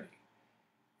prosperity.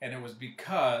 And it was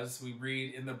because, we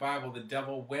read in the Bible, the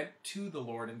devil went to the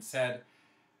Lord and said,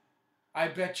 "I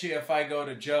bet you if I go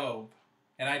to Job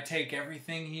and I take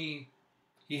everything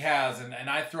he has and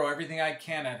I throw everything I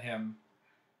can at him,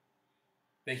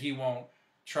 that he won't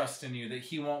trust in you, that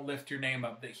he won't lift your name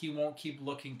up, that he won't keep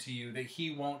looking to you, that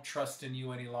he won't trust in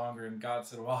you any longer." And God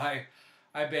said, "Well,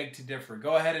 I beg to differ.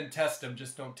 Go ahead and test him,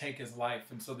 just don't take his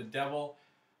life." And so the devil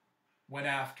went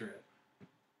after it.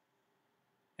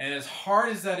 And as hard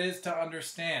as that is to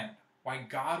understand, why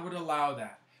God would allow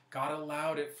that, God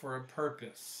allowed it for a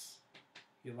purpose.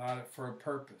 He allowed it for a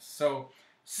purpose. So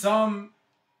some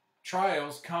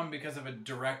trials come because of a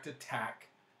direct attack,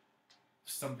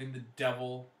 something the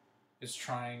devil is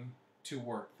trying to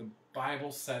work. The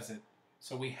Bible says it.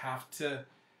 So we have to,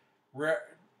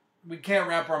 we can't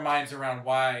wrap our minds around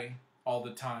why all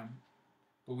the time.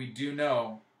 But we do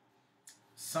know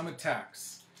some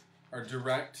attacks are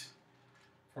direct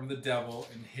from the devil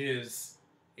and his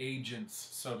agents,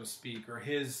 so to speak, or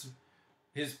his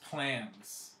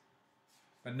plans.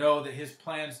 But know that his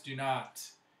plans do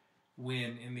not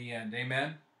win in the end.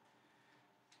 Amen?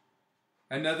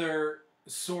 Another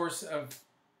source of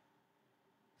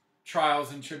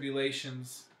trials and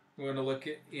tribulations we're going to look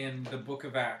at in the book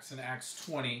of Acts, in Acts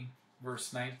 20,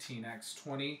 verse 19. Acts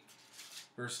 20,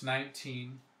 verse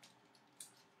 19.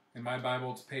 In my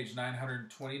Bible, it's page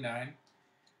 929.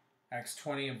 Acts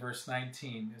 20 and verse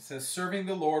 19. It says, "Serving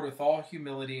the Lord with all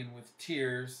humility and with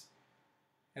tears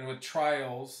and with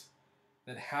trials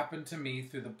that happened to me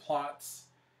through the plots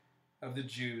of the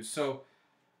Jews." So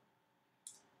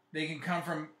they can come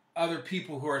from other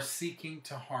people who are seeking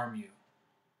to harm you.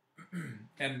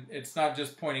 And it's not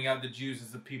just pointing out the Jews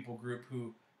as the people group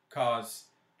who cause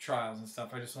trials and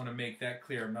stuff. I just want to make that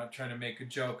clear. I'm not trying to make a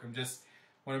joke. I'm just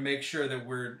want to make sure that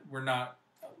we're not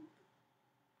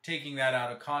taking that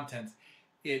out of context.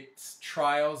 It's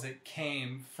trials that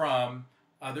came from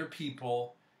other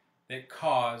people that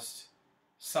caused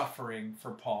suffering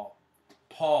for Paul.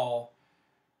 Paul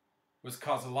was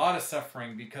caused a lot of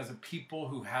suffering because of people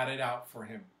who had it out for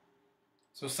him.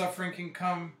 So suffering can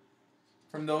come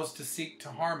from those to seek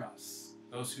to harm us,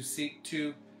 those who seek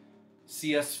to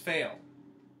see us fail.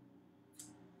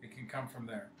 It can come from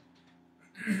there.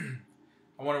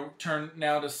 I want to turn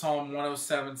now to Psalm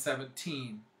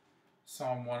 107:17.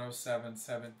 Psalm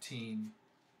 107:17.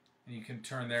 And you can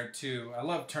turn there too. I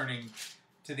love turning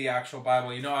to the actual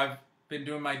Bible. You know, I've been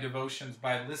doing my devotions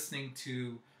by listening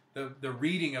to the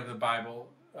reading of the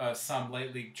Bible some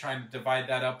lately, trying to divide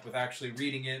that up with actually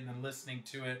reading it and then listening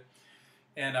to it.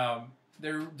 And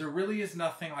there really is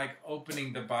nothing like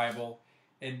opening the Bible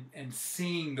and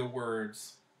seeing the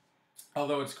words.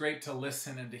 Although it's great to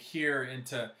listen and to hear and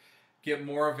to get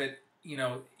more of it, you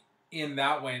know, in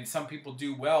that way. And some people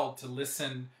do well to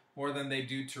listen more than they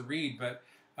do to read. But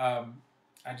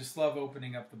I just love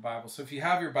opening up the Bible. So if you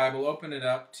have your Bible, open it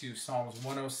up to Psalms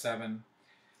 107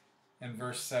 and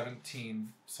verse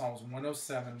 17. Psalms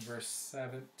 107, verse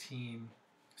 17.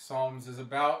 Psalms is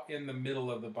about in the middle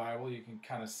of the Bible, you can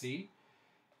kind of see.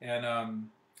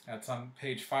 And that's on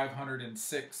page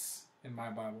 506 in my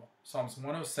Bible. Psalms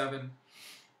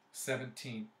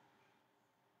 107:17.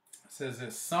 It says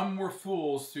this: "Some were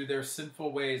fools through their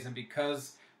sinful ways, and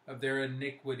because of their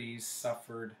iniquities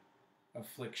suffered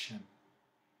affliction."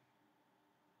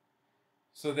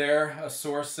 So there, a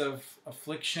source of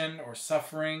affliction or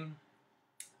suffering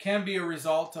can be a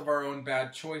result of our own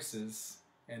bad choices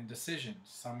and decisions.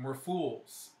 Some were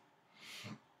fools.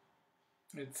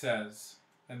 It says,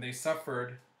 and they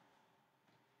suffered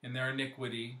in their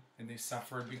iniquity, and they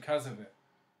suffered because of it.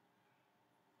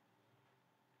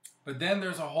 But then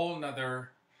there's a whole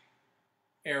nother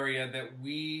area that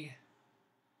we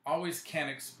always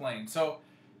can't explain. So,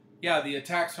 yeah, the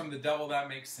attacks from the devil, that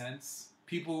makes sense.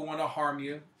 People who want to harm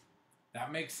you,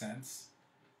 that makes sense.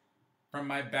 From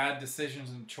my bad decisions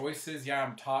and choices, yeah,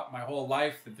 I'm taught my whole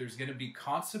life that there's going to be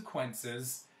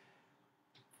consequences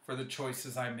for the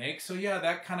choices I make. So yeah,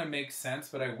 that kind of makes sense,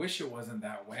 but I wish it wasn't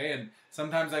that way. And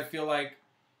sometimes I feel like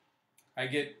I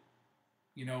get,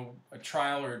 a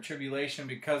trial or a tribulation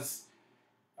because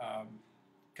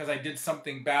I did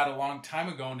something bad a long time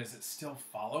ago, and is it still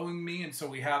following me? And so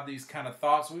we have these kind of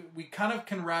thoughts. We kind of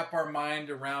can wrap our mind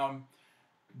around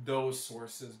those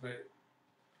sources, but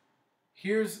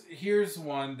here's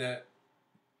one that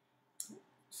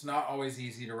it's not always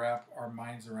easy to wrap our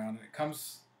minds around. And it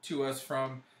comes to us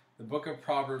from the book of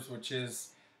Proverbs, which is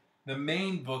the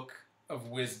main book of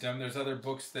wisdom. There's other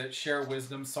books that share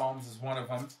wisdom. Psalms is one of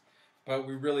them. But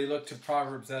we really look to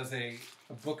Proverbs as a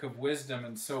book of wisdom.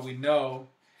 And so we know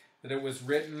that it was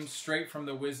written straight from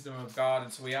the wisdom of God.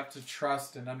 And so we have to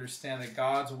trust and understand that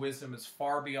God's wisdom is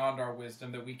far beyond our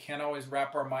wisdom, that we can't always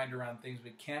wrap our mind around things. We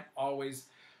can't always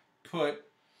put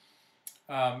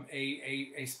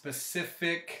a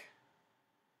specific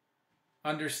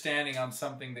understanding on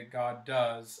something that God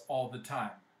does all the time.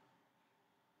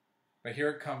 But here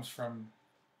it comes from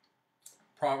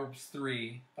Proverbs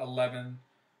 3:11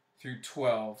 through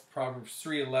 12. Proverbs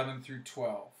 3:11 through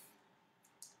 12.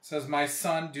 It says, "My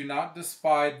son, do not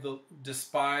despise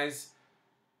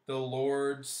the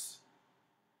Lord's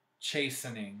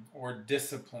chastening or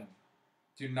discipline.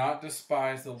 Do not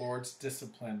despise the Lord's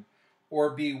discipline,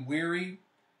 or be weary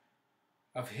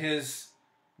of his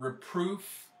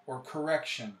reproof or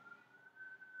correction.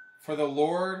 For the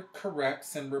Lord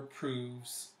corrects and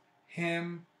reproves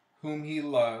him whom he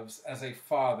loves, as a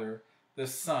father the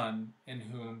son in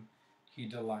whom he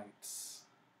delights."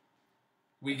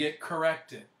 We get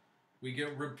corrected, we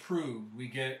get reproved, we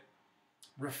get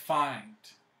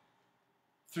refined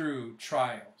through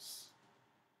trials.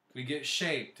 We get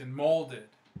shaped and molded.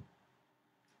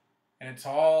 And it's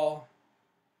all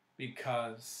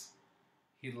because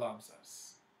he loves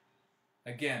us.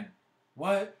 Again,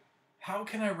 how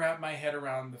can I wrap my head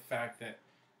around the fact that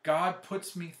God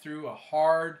puts me through a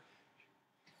hard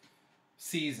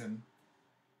season,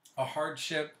 a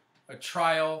hardship, a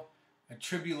trial, a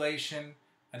tribulation,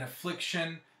 an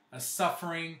affliction, a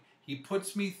suffering? He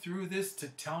puts me through this to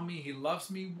tell me he loves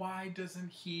me. Why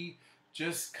doesn't he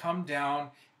just come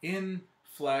down in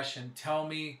flesh and tell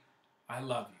me, I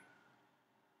love you?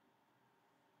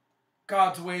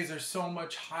 God's ways are so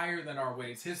much higher than our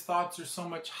ways. His thoughts are so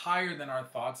much higher than our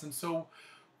thoughts. And so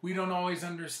we don't always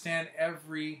understand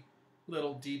every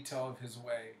little detail of his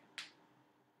way.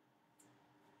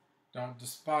 Don't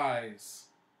despise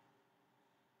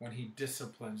when he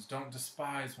disciplines. Don't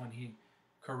despise when he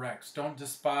corrects. Don't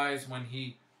despise when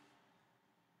he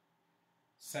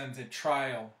sends a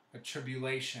trial, a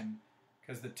tribulation,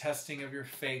 because the testing of your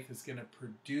faith is going to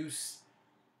produce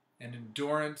an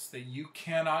endurance that you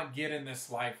cannot get in this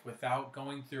life without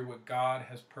going through what God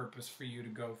has purposed for you to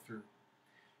go through.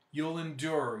 You'll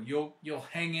endure. You'll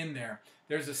hang in there.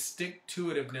 There's a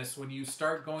stick-to-itiveness when you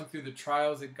start going through the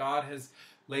trials that God has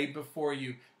laid before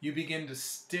you. You begin to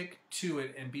stick to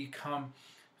it and become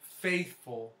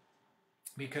faithful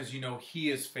because you know he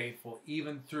is faithful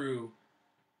even through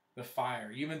the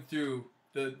fire, even through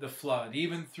the flood,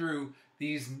 even through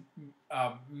these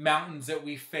mountains that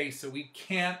we face that we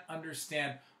can't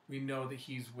understand. We know that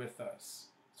he's with us.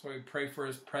 So we pray for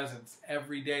his presence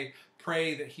every day.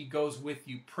 Pray that he goes with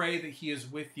you. Pray that he is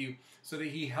with you so that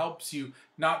he helps you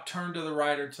not turn to the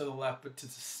right or to the left, but to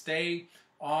stay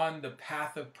on the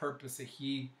path of purpose that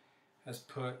he has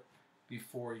put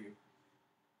before you.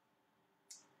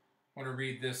 I want to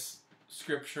read this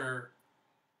scripture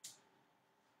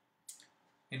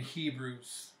in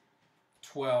Hebrews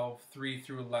 12, 3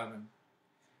 through 11.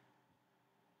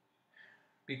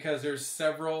 Because there's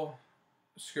several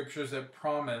scriptures that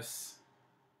promise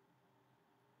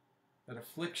that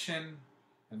affliction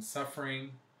and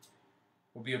suffering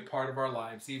will be a part of our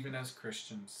lives, even as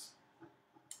Christians.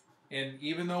 And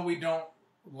even though we don't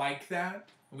like that,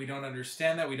 we don't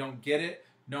understand that, we don't get it,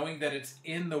 knowing that it's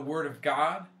in the Word of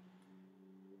God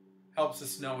helps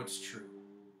us know it's true.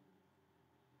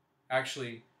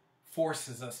 Actually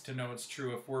forces us to know it's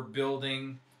true if we're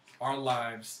building our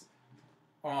lives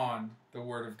on the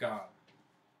Word of God.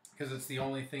 because it's the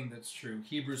only thing that's true.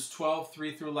 Hebrews 12,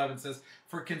 3 through 11 says,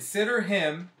 "For consider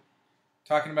him,"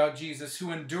 talking about Jesus,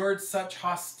 "who endured such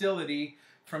hostility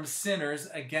from sinners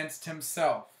against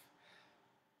himself,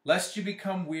 lest you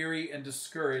become weary and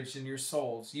discouraged in your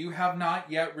souls. You have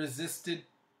not yet resisted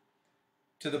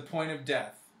to the point of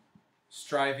death,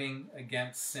 striving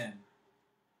against sin."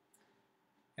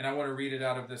 And I want to read it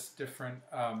out of this different,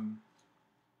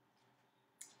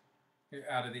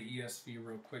 out of the ESV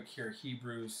real quick here.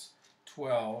 Hebrews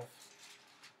 12,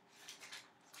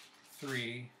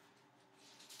 3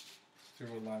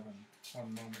 through 11.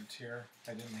 One moment here.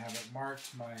 I didn't have it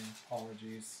marked. My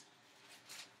apologies.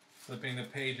 Flipping the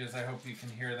pages. I hope you can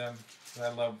hear them. I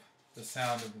love the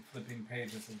sound of the flipping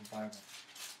pages of the Bible.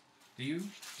 Do you?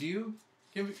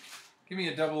 Give me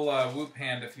a double whoop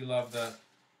hand if you love the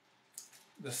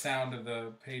sound of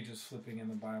the pages flipping in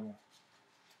the Bible.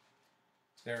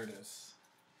 There it is.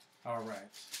 All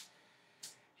right.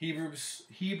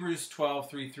 Hebrews 12,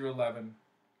 3 through 11.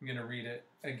 I'm going to read it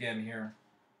again here.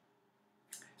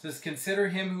 It says, "Consider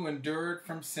him who endured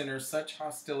from sinners such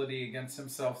hostility against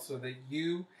himself, so that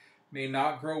you may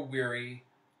not grow weary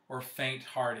or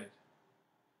faint-hearted.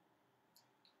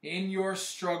 In your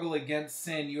struggle against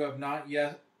sin, you have not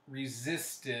yet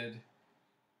resisted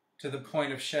to the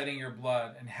point of shedding your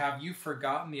blood. And have you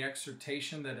forgotten the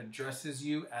exhortation that addresses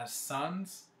you as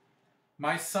sons?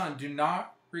 My son, do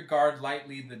not regard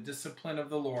lightly the discipline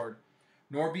of the Lord,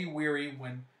 nor be weary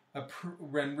when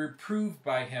reproved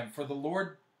by him. For the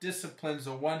Lord disciplines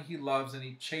the one he loves, and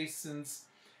he chastens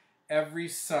every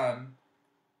son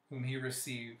whom he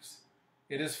receives.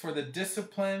 It is for the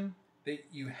discipline that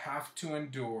you have to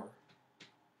endure.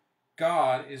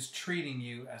 God is treating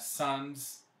you as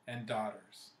sons and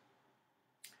daughters.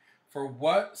 For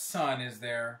what son is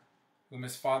there whom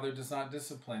his father does not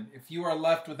discipline? If you are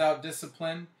left without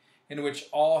discipline, in which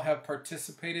all have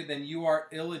participated, then you are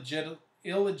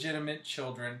illegitimate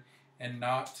children and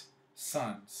not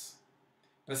sons.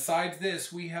 Besides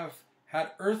this, we have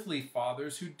had earthly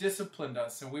fathers who disciplined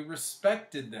us, and we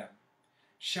respected them.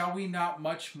 Shall we not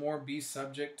much more be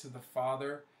subject to the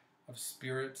Father of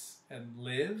spirits and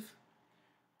live?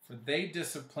 For they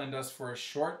disciplined us for a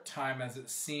short time as it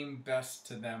seemed best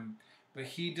to them, but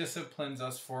he disciplines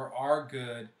us for our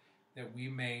good, that we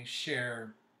may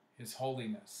share his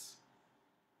holiness.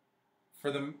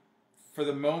 For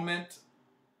the moment,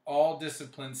 all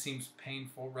discipline seems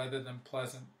painful rather than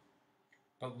pleasant,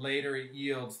 but later it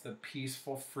yields the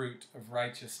peaceful fruit of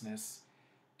righteousness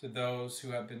to those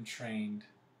who have been trained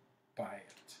by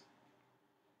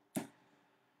it.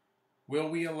 Will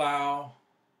we allow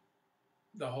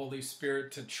the Holy Spirit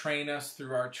to train us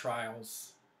through our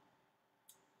trials?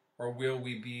 Or will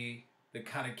we be the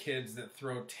kind of kids that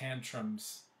throw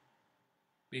tantrums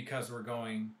because we're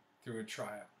going through a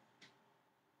trial?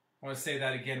 I want to say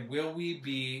that again. Will we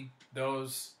be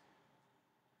those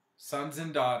sons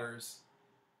and daughters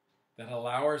that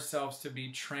allow ourselves to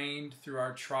be trained through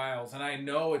our trials? And I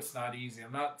know it's not easy.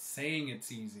 I'm not saying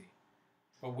it's easy.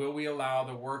 But will we allow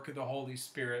the work of the Holy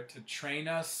Spirit to train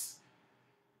us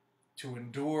to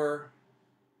endure,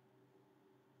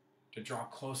 to draw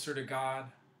closer to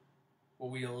God? Will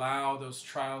we allow those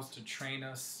trials to train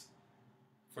us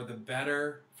for the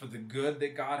better, for the good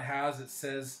that God has? It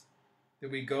says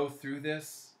that we go through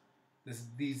these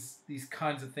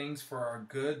kinds of things for our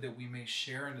good, that we may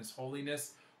share in his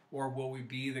holiness. Or will we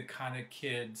be the kind of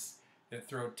kids that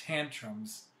throw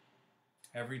tantrums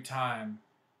every time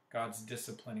God's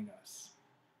disciplining us?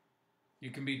 You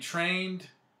can be trained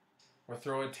or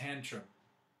throw a tantrum.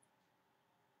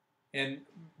 And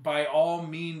by all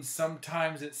means,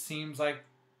 sometimes it seems like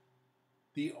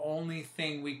the only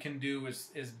thing we can do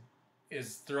is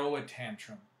throw a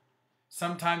tantrum.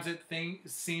 Sometimes it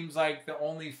seems like the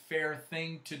only fair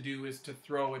thing to do is to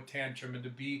throw a tantrum and to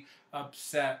be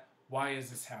upset. Why is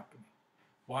this happening?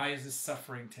 Why is this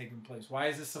suffering taking place? Why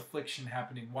is this affliction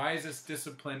happening? Why is this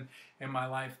discipline in my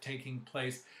life taking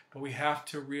place? But we have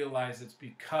to realize it's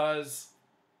because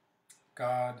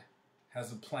God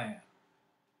has a plan.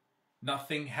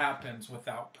 Nothing happens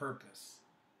without purpose.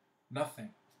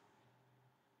 Nothing.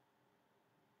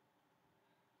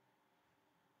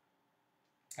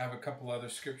 I have a couple other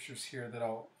scriptures here that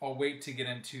I'll wait to get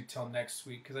into till next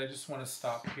week, because I just want to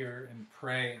stop here and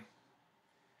pray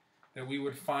that we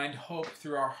would find hope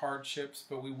through our hardships,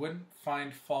 but we wouldn't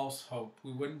find false hope.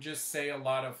 We wouldn't just say a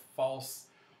lot of false,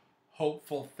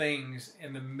 hopeful things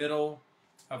in the middle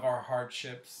of our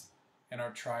hardships and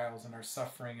our trials and our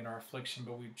suffering and our affliction,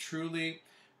 but we truly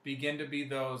begin to be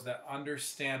those that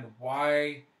understand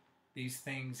why these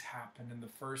things happen in the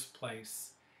first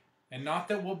place. And not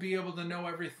that we'll be able to know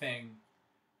everything,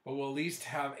 but we'll at least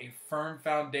have a firm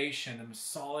foundation and a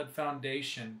solid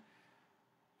foundation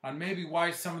on maybe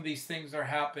why some of these things are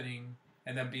happening,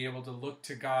 and then be able to look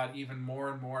to God even more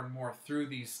and more and more through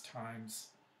these times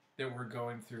that we're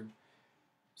going through.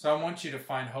 So I want you to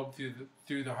find hope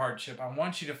through the hardship. I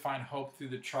want you to find hope through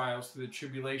the trials, through the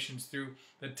tribulations, through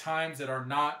the times that are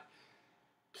not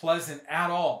pleasant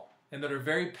at all and that are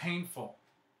very painful.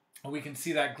 And we can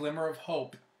see that glimmer of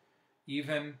hope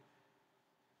even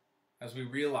as we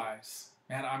realize,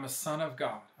 man, I'm a son of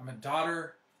God. I'm a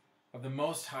daughter of the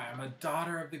Most High. I'm a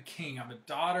daughter of the King. I'm a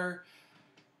daughter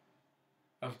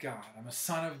of God. I'm a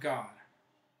son of God.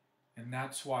 And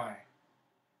that's why,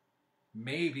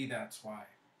 maybe that's why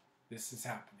this is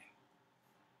happening.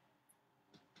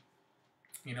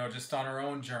 You know, just on our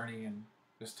own journey and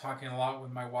just talking a lot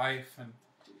with my wife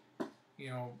and, you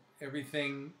know,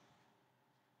 everything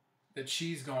that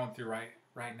she's going through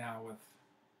right now with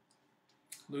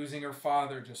losing her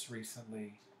father just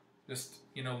recently. Just,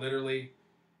 you know, literally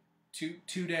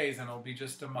two days and it'll be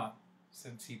just a month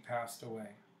since he passed away.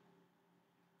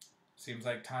 Seems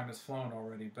like time has flown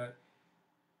already, but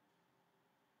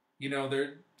you know,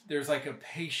 there's like a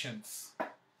patience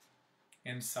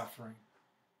in suffering.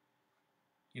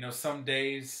 You know, some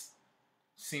days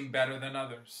seem better than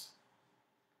others.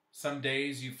 Some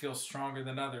days you feel stronger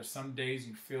than others. Some days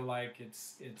you feel like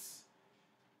it's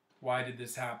why did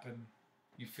this happen?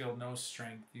 You feel no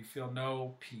strength. You feel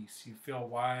no peace. You feel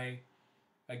why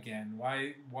again?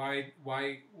 Why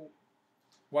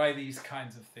these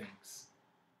kinds of things?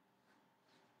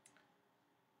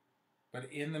 But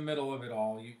in the middle of it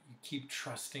all, you keep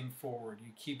trusting forward.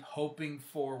 You keep hoping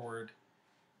forward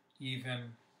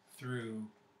even through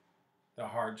the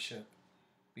hardship.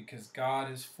 Because God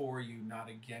is for you, not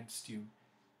against you.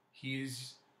 He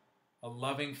is a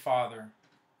loving Father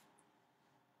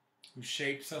who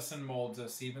shapes us and molds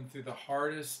us even through the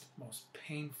hardest, most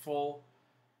painful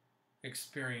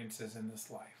experiences in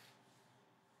this life.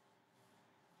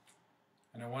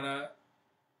 And I want to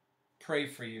pray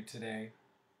for you today.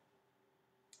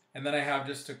 And then I have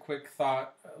just a quick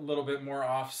thought, a little bit more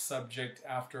off subject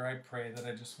after I pray that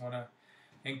I just want to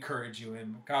encourage you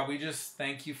in. God, we just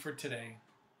thank you for today.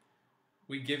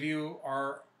 We give you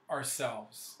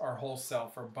ourselves, our whole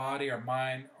self, our body, our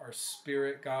mind, our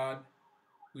spirit, God.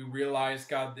 We realize,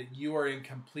 God, that you are in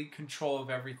complete control of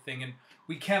everything. And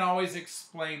we can't always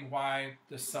explain why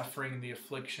the suffering and the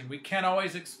affliction. We can't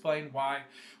always explain why.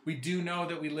 We do know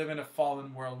that we live in a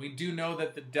fallen world. We do know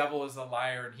that the devil is a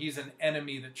liar and he's an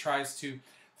enemy that tries to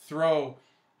throw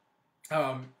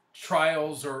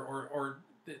trials or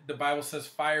the Bible says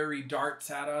fiery darts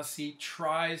at us. He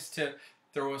tries to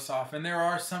throw us off. And there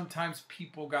are sometimes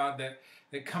people, God,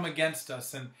 that come against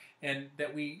us and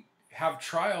that we have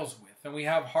trials with and we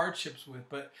have hardships with.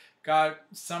 But God,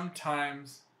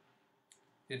 sometimes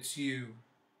it's you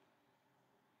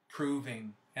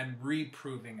proving and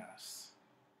reproving us.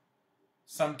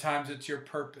 Sometimes it's your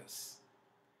purpose.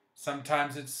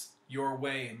 Sometimes it's your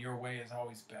way, and your way is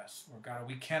always best. Lord God,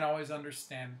 we can't always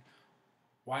understand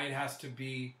why it has to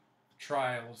be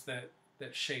trials that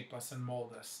shape us and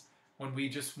mold us, when we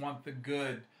just want the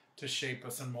good to shape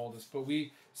us and mold us. But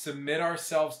we submit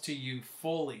ourselves to you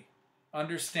fully,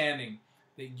 understanding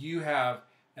that you have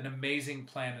an amazing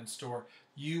plan in store.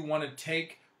 You want to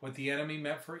take what the enemy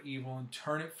meant for evil and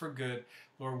turn it for good.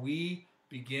 Lord, we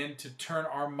begin to turn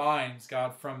our minds,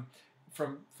 God, from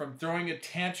throwing a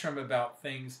tantrum about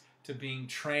things to being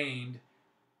trained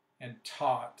and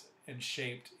taught and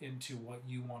shaped into what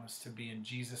you want us to be. In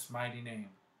Jesus' mighty name,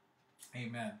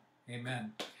 amen.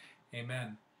 Amen.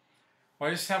 Amen. Well,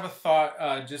 I just have a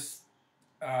thought, just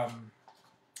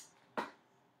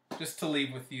to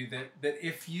leave with you that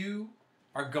if you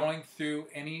are going through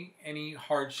any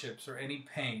hardships or any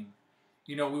pain,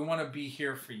 you know, we want to be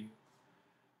here for you.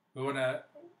 We want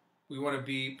to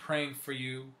be praying for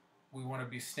you. We want to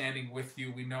be standing with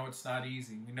you. We know it's not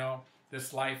easy. We know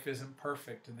this life isn't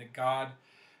perfect, and that God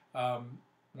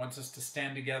wants us to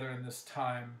stand together in this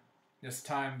time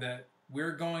that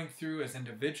we're going through as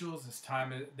individuals, this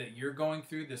time that you're going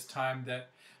through, this time that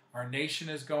our nation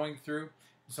is going through.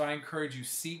 So I encourage you,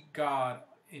 seek God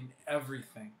in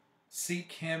everything.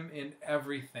 Seek Him in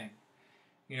everything.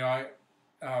 You know,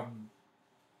 I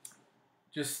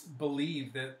just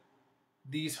believe that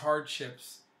these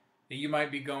hardships that you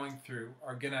might be going through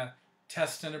are going to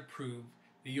test and approve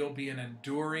that you'll be an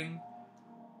enduring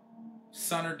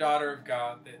son or daughter of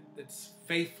God that's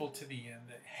faithful to the end,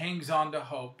 that hangs on to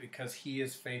hope because He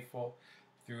is faithful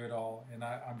through it all. And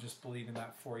I'm just believing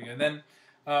that for you. And then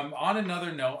on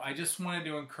another note, I just wanted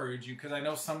to encourage you, because I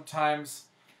know sometimes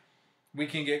we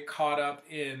can get caught up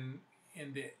in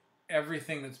the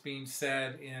everything that's being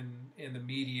said in the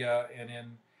media and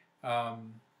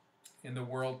in the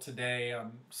world today,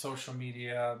 on social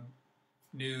media,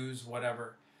 news,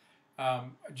 whatever. I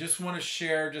just want to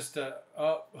share just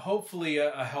hopefully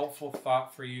a helpful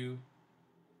thought for you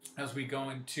as we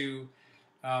go into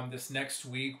this next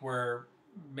week where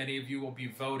many of you will be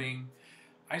voting.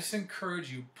 I just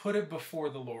encourage you, put it before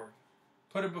the Lord.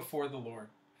 Put it before the Lord.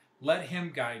 Let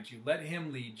Him guide you. Let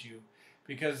Him lead you.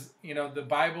 Because, the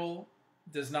Bible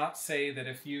does not say that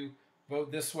if you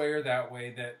vote this way or that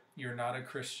way that you're not a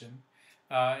Christian.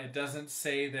 It doesn't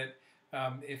say that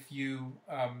if you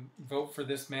vote for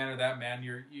this man or that man,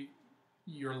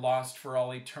 you're lost for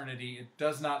all eternity. It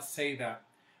does not say that.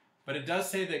 But it does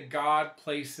say that God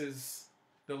places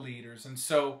the leaders. And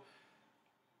so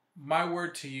my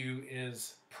word to you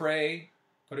is pray,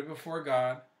 put it before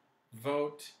God,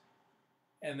 vote,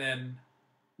 and then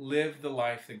live the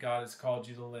life that God has called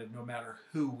you to live, no matter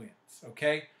who wins,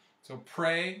 okay? So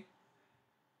pray,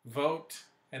 vote,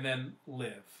 and then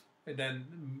live. And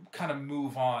then kind of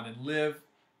move on and live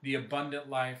the abundant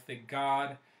life that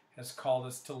God has called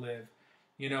us to live.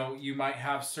 You might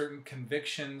have certain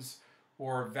convictions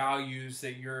or values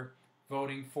that you're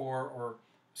voting for, or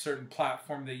certain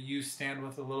platform that you stand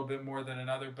with a little bit more than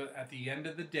another, but at the end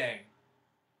of the day,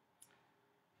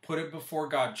 put it before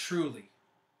God truly.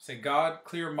 Say, God,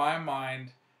 clear my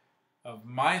mind of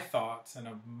my thoughts and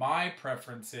of my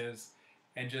preferences,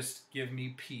 and just give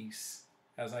me peace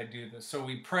as I do this. So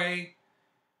we pray,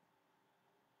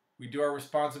 we do our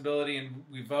responsibility, and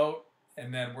we vote,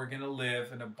 and then we're going to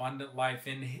live an abundant life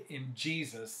in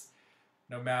Jesus,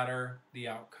 no matter the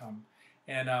outcome.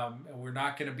 And we're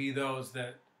not going to be those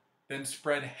that then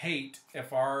spread hate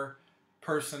if our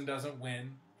person doesn't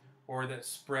win, or that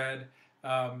spread,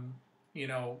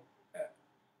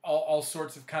 all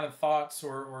sorts of kind of thoughts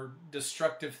or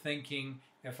destructive thinking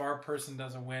if our person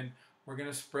doesn't win. We're going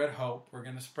to spread hope. We're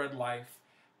going to spread life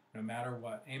no matter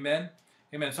what. Amen?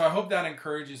 Amen. So I hope that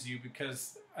encourages you,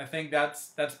 because I think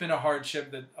that's been a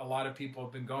hardship that a lot of people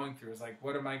have been going through. It's like,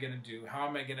 what am I going to do? How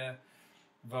am I going to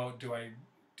vote? Do I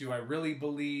really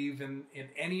believe in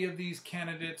any of these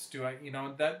candidates?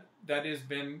 That has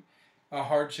been a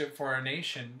hardship for our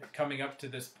nation coming up to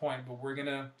this point, but we're going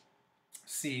to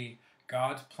see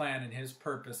God's plan and His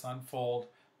purpose unfold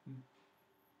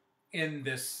in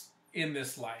this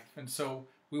life. And so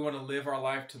we want to live our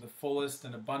life to the fullest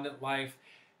and abundant life.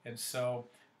 And so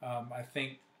I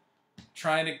think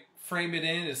trying to frame it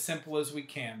in as simple as we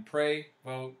can. Pray,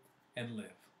 vote, and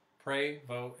live. Pray,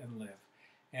 vote, and live.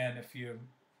 And if you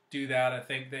do that, I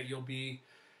think that you'll be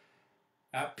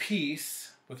at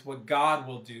peace with what God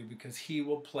will do, because He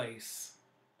will place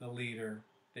the leader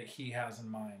that He has in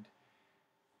mind.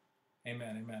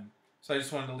 Amen, amen. So I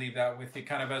just wanted to leave that with you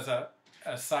kind of as a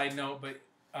side note. But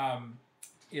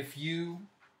if you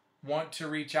want to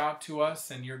reach out to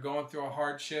us and you're going through a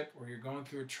hardship, or you're going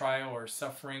through a trial or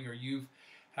suffering, or you've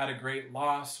had a great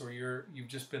loss, or you've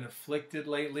just been afflicted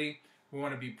lately, we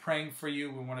want to be praying for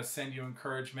you. We want to send you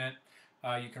encouragement.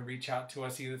 You can reach out to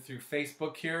us either through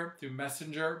Facebook here, through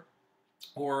Messenger,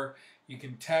 or you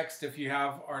can text if you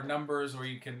have our numbers, or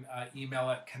you can email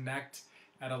at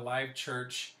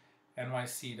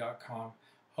connect@alivechurchnyc.com.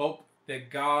 Hope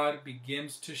that God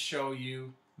begins to show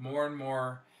you more and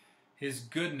more His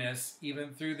goodness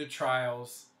even through the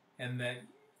trials, and that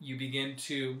you begin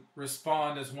to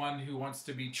respond as one who wants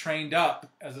to be trained up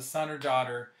as a son or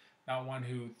daughter, not one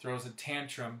who throws a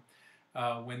tantrum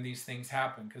when these things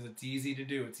happen, because it's easy to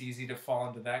do. It's easy to fall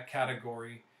into that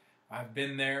category. I've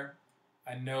been there.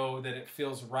 I know that it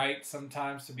feels right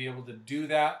sometimes to be able to do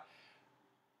that,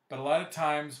 but a lot of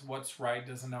times what's right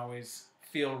doesn't always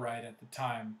feel right at the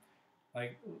time.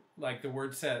 Like the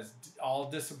word says,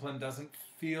 all discipline doesn't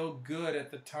feel good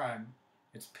at the time.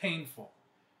 It's painful.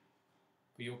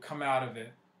 But you'll come out of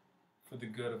it for the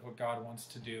good of what God wants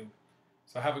to do.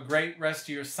 So have a great rest of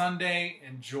your Sunday.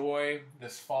 Enjoy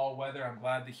this fall weather. I'm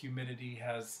glad the humidity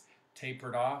has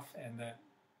tapered off and that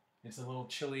it's a little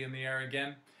chilly in the air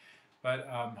again. But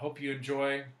hope you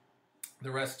enjoy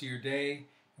the rest of your day.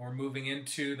 We're moving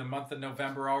into the month of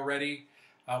November already.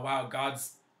 Wow,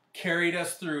 God's carried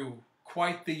us through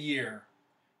quite the year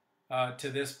to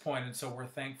this point, and so we're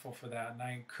thankful for that. And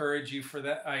I encourage you for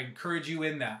that. I encourage you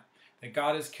in that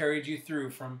God has carried you through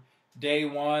from day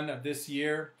one of this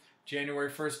year,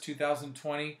 January 1st,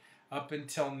 2020, up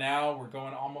until now. We're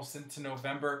going almost into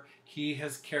November. He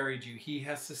has carried you. He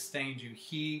has sustained you.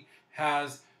 He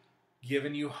has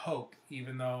given you hope,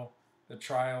 even though the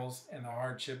trials and the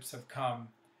hardships have come.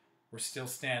 We're still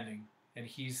standing, and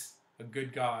He's a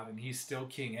good God, and He's still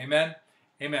King. Amen?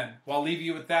 Amen. Well, I'll leave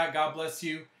you with that. God bless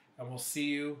you, and we'll see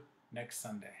you next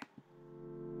Sunday.